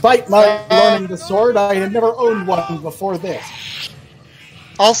 Despite my learning the sword, I had never owned one before this.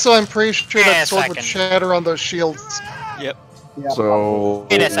 Also, I'm pretty sure Yeah, that sword would second. shatter on those shields. Yep. Yeah. So,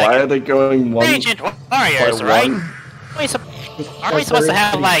 Wait a why second. are they going one Agent by warriors, right? one? Aren't we supposed to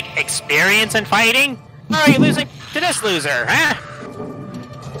have, like, experience in fighting? Or are you losing to this loser, huh?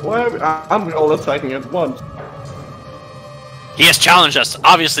 Why aren't we all attacking at once? He has challenged us.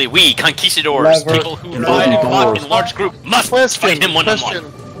 Obviously, we, conquistadors, Never. people who ride and walk in large group, must fight him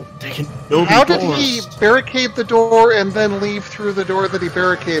one-on-one. How did he barricade the door and then leave through the door that he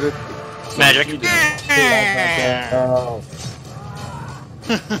barricaded? Magic. Oh.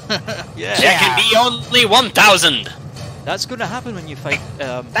 Yeah. There can be only 1,000. That's going to happen when you fight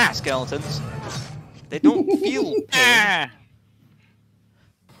skeletons. They don't feel pain. Ah.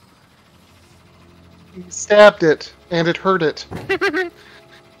 He stabbed it, and it hurt it.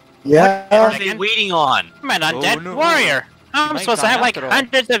 Yeah. What are they waiting on? I'm an undead Oh, no. warrior. I'm might supposed to die have, like, after all.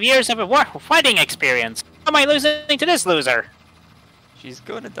 hundreds of years of fighting experience. How am I losing to this loser? She's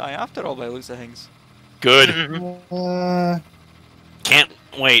going to die after all by looks of things. Good. Can't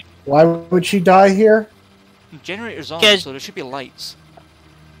wait. Why would she die here? Generator's on, Guys- so there should be lights.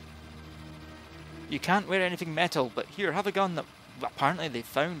 You can't wear anything metal, but here, have a gun that apparently they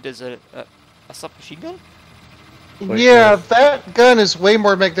found is a submachine gun? Yeah, that gun is way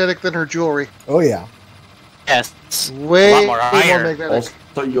more magnetic than her jewelry. Oh yeah. Yes. Way, A lot more way iron. more magnetic.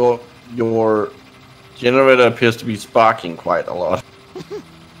 Also, your generator appears to be sparking quite a lot.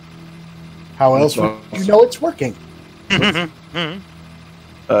 How else would you know it's working? Your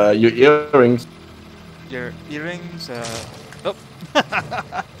earrings. Your earrings, oh.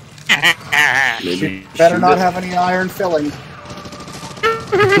 Maybe Better shoot not it. have any iron filling.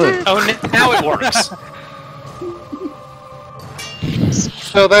 Oh, now it works.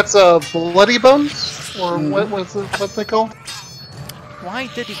 So that's bloody bones, or what's they called? Why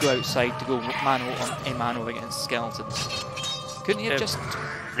did he go outside to go mano against skeletons? Couldn't he have just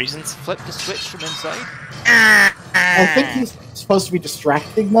Reasons? flipped the switch from inside? I think he's supposed to be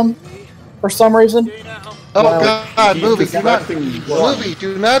distracting them for some reason. Oh Well, God, he's movie, distracting one.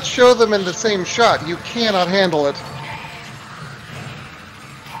 do not show them in the same shot. You cannot handle it.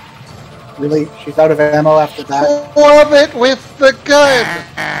 Really, she's out of ammo after that. Club it with the gun.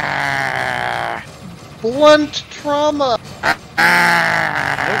 Blunt trauma. Nope,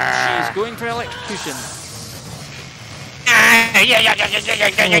 she's going for electrocution.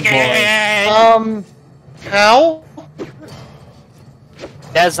 How?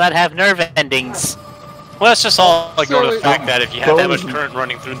 Does not have nerve endings. Well, let's just all ignore the So- fact that if you have that much current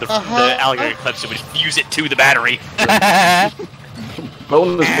running through the alligator clips, it would fuse it to the battery.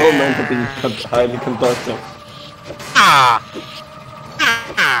 Bone is well known for being highly conductive.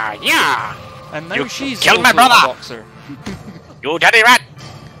 Yeah. And now You she's killed my also a brother. boxer. You dirty rat.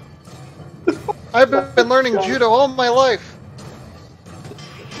 I've been learning judo all my life.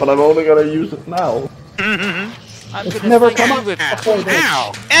 But I'm only gonna use it now. I'm It's gonna never fight come you up with before this.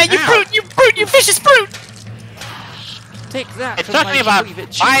 Ow. You brute, you brute, you vicious brute. Take that. It for took my me about believe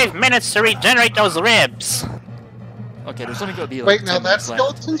it 5 minutes to regenerate those ribs. Okay, there's only got to be like Wait, now 10 that minutes left.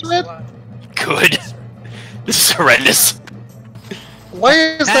 skeleton's red? Good. This is horrendous. Why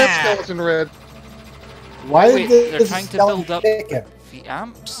is that skeleton red? Why Wait, did they're the trying to skeleton build up kick him? the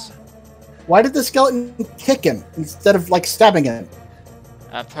amps? Why did the skeleton kick him instead of like stabbing him?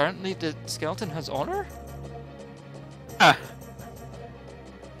 Apparently the skeleton has honor?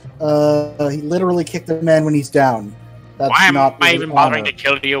 He literally kicked a man when he's down. That's Why am not I really even bothering honor. to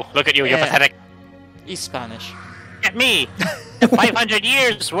kill you? Look at you, you're Yeah. pathetic. He's Spanish. At me, 500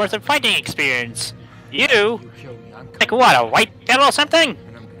 years worth of fighting experience. You, like what, a white devil or something?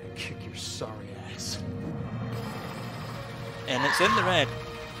 And I'm gonna kick your sorry ass. And it's in the red.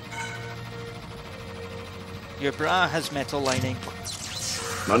 Your bra has metal lining.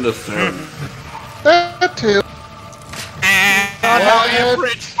 Understand. That too. Not how What?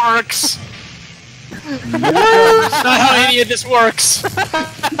 average works. That's not how any of this works. Tesla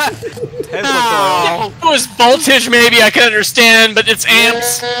coil. If it was voltage, maybe I could understand, but it's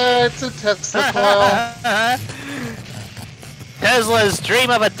amps. Yeah, it's a Tesla coil. Tesla's dream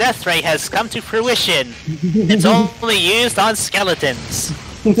of a death ray has come to fruition. It's only used on skeletons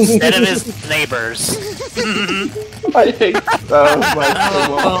instead of his neighbors. I hate my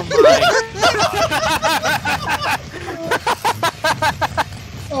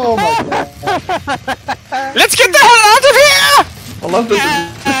Oh my god. Let's get the hell out of here! I love that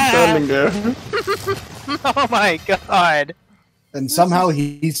he's just standing there. Oh my god. And somehow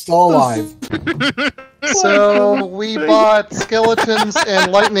he's still alive. So we bought skeletons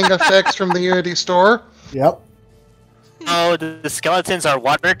and lightning effects from the Unity store. Yep. Oh, the skeletons are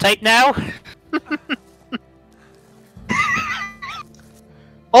watertight now?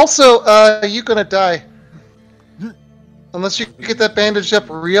 Also, you're gonna die. Unless you get that bandaged up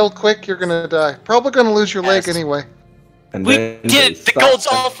real quick, you're gonna die. Probably gonna lose your leg Yes. anyway. And We then did they it! The stop gold's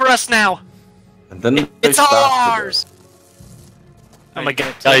and- all for us now! And then they It's all stop to ours! Oh my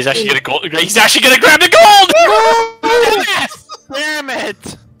god, he's actually gonna gold. He's actually gonna grab the gold! Yes! Damn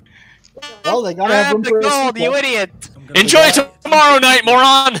it! Well, they gotta have Grab room the for a gold, you sequel. idiot! I'm gonna Enjoy tomorrow night,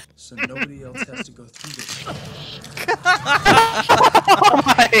 moron! so nobody else has to go through this. Oh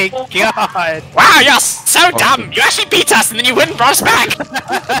my god! Wow, you're so dumb! You actually beat us and then you wouldn't brought us back!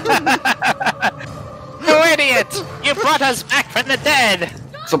 You idiot! You brought us back from the dead!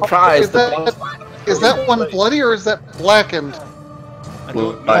 Surprise! Is that one bloody or is that blackened? I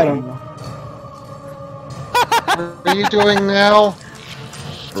don't know. What are you doing now?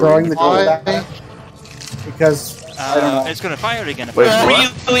 Throwing the gold Why? back. Because, I don't know. It's gonna fire again. Wait, what?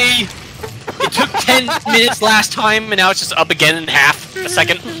 Really? It took 10 minutes last time and now it's just up again in half a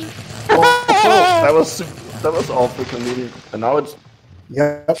second. that was awful convenient. And now it's.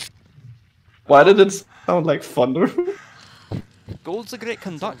 Yep. Why did it sound like thunder? Gold's a great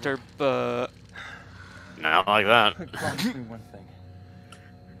conductor, but Not like that. Promise me one thing.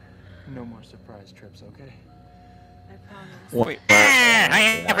 No more surprise trips, okay? Wait,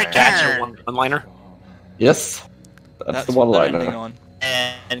 I have That's your returned. one-liner? Yes, that's the one ending liner. on.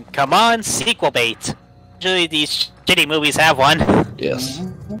 And come on, sequel bait. Usually these shitty movies have one. Yes.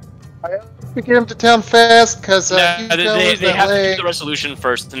 We get him to town fast because No, he's they going to have to LA. do the resolution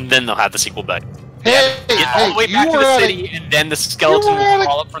first, and then they'll have the sequel back. Hey, Get all the way hey, back you to were the out city, of, and then the you skeleton were will out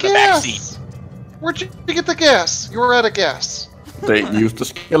crawl of up from the back seat. gas. Where'd you get the gas? You were out of gas. They used the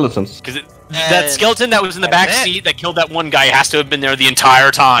skeletons. Because that skeleton that was in the back seat that killed that one guy has to have been there the entire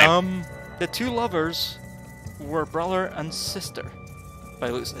time. The two lovers were brother and sister. By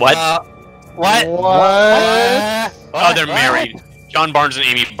the looks of What? What? Oh, they're married. John Barnes and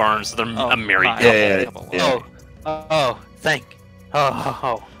Amy Barnes. They're a married couple. Oh.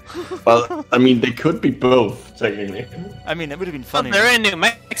 Well, I mean, they could be both, technically. I mean, it would have been funny. They're in New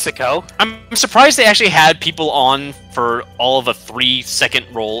Mexico. I'm surprised they actually had people on for all of a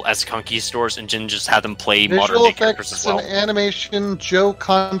 3-second role as conquistadors and didn't just have them play modern Visual day characters effects as well. and animation, Joe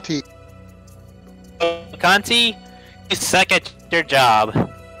Conti. Conti, you suck at your job.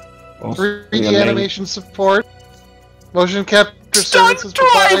 3D animation support. Motion capture Stunt services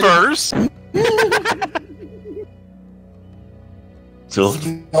provided. drivers!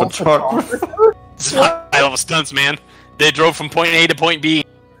 Photographer? It's high level stunts, man. They drove from point A to point B.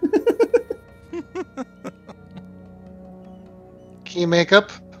 Key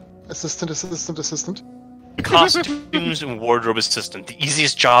makeup. Assistant. Costumes and wardrobe assistant. The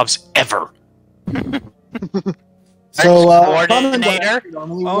easiest jobs ever. So, coordinator.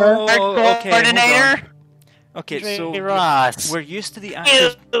 Normally wear. okay, hold on. Coordinator. Okay, so Ross. we're used to the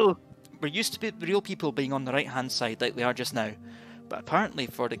actors. We're used to the real people being on the right-hand side like they are just now. But apparently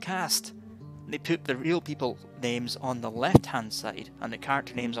for the cast, they put the real people names on the left-hand side and the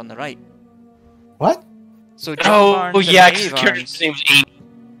character names on the right. What? So John Barnes and yeah, Amy because the Barnes- character's name's Amy.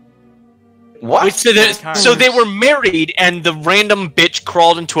 What? Wait, so they were married, and the random bitch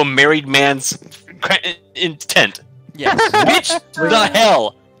crawled into a married man's tent. Yes. Bitch, the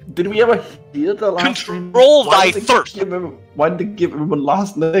hell? Did we ever hear the last name? Control Why thy did they thirst. Why did they give everyone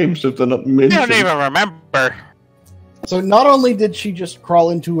last names if they're not I mentioned? don't even remember. So not only did she just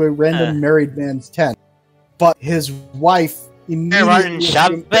crawl into a random married man's tent, but his wife Hey, Martin immediately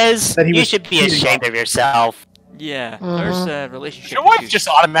assumed Chavez, that he you was should be cheating ashamed on of yourself. Yeah, there's a relationship. Your wife issues. just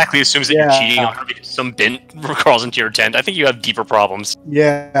automatically assumes that Yeah. you're cheating on her because some bint crawls into your tent. I think you have deeper problems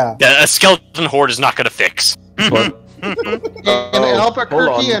Yeah. that a skeleton horde is not going to fix. What? In hold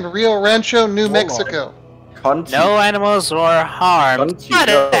Albuquerque on. and Rio Rancho, New Hold Mexico. Conti. No animals were harmed. Conti, Not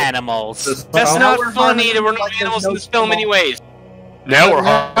no. animals. That's Now not we're funny. harming There were them no like there's animals no in this film tomorrow. anyways. Now we're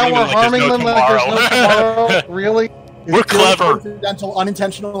harming them like there's no tomorrow. Really? It's We're purely clever. coincidental,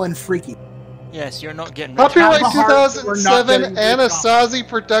 unintentional, and freaky. Yes, you're not getting. Copyright Have a heart, we're not 2007 getting Anasazi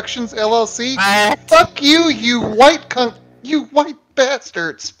Productions LLC. What? Fuck you, you white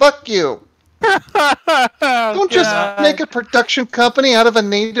bastards. Fuck you. Don't just make a production company out of a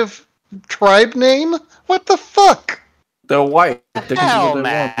native tribe name. What the fuck? They're white. They can do Hell, what they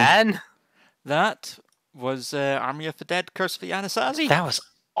want. man. That was Army of the Dead: Curse of the Anasazi. That was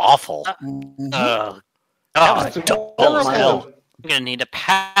awful. That Oh, was Horrible. terrible. I'm gonna need a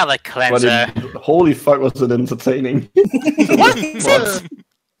palate But cleanser. holy fuck, was it entertaining? What?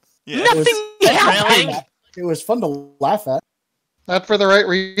 Yeah. Nothing happening. It was fun to laugh at. Not for the right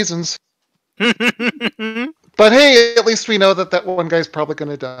reasons. But hey, at least we know that one guy's probably going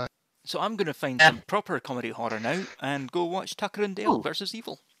to die. So I'm going to find some proper comedy horror now and go watch Tucker and Dale versus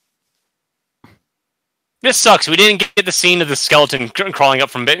Evil. This sucks. We didn't get the scene of the skeleton crawling up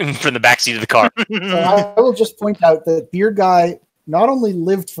from the backseat of the car. So I will just point out that Beard Guy not only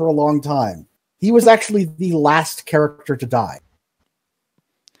lived for a long time, he was actually the last character to die.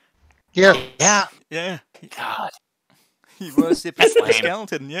 Yeah. Yeah. God. He was the That's lame.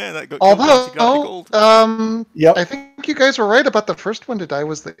 skeleton. Yeah, that got killed once he got the gold. Yep. I think you guys were right about the first one to die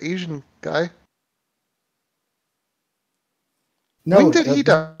was the Asian guy. No, When did he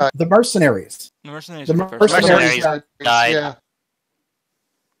die? The mercenaries. The mercenaries. The were the first one. mercenaries died. Yeah.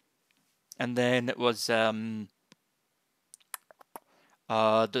 And then it was the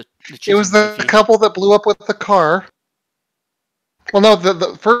It was the couple that blew up with the car. Well, no,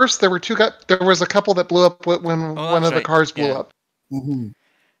 the first there were there was a couple that blew up when one of the right. cars blew Yeah. up. Mm-hmm.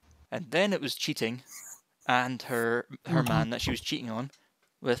 And then it was cheating, and her man that she was cheating on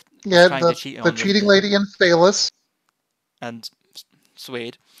with Yeah, trying to cheat on the with cheating lady in Salus. and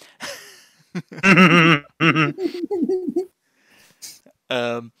Suede.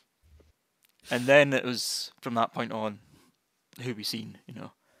 And then it was from that point on who we seen,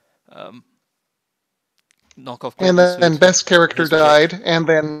 knockoff. And then best character died, and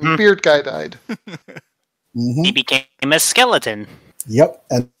then Beard Guy died. He became a skeleton. Yep,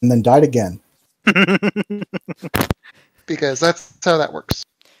 and then died again. Because that's how that works.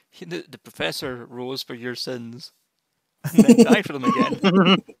 The professor rose for your sins, and then died for them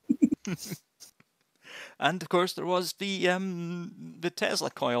again. And of course, there was the Tesla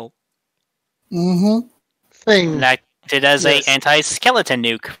coil. Thing. Acted as a anti-skeleton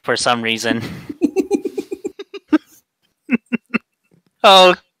nuke for some reason.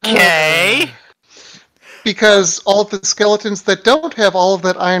 Okay. Because all of the skeletons that don't have all of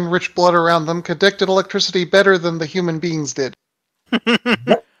that iron-rich blood around them conducted electricity better than the human beings did.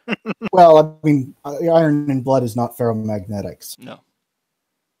 Well, I mean, iron in blood is not ferromagnetics. No.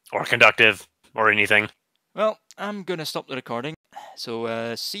 Or conductive, or anything. Well, I'm gonna stop the recording.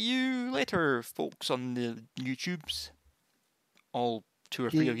 So, see you later, folks, on the YouTubes. All 2 or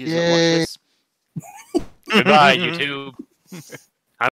 3 of you that watch this. Goodbye, YouTube.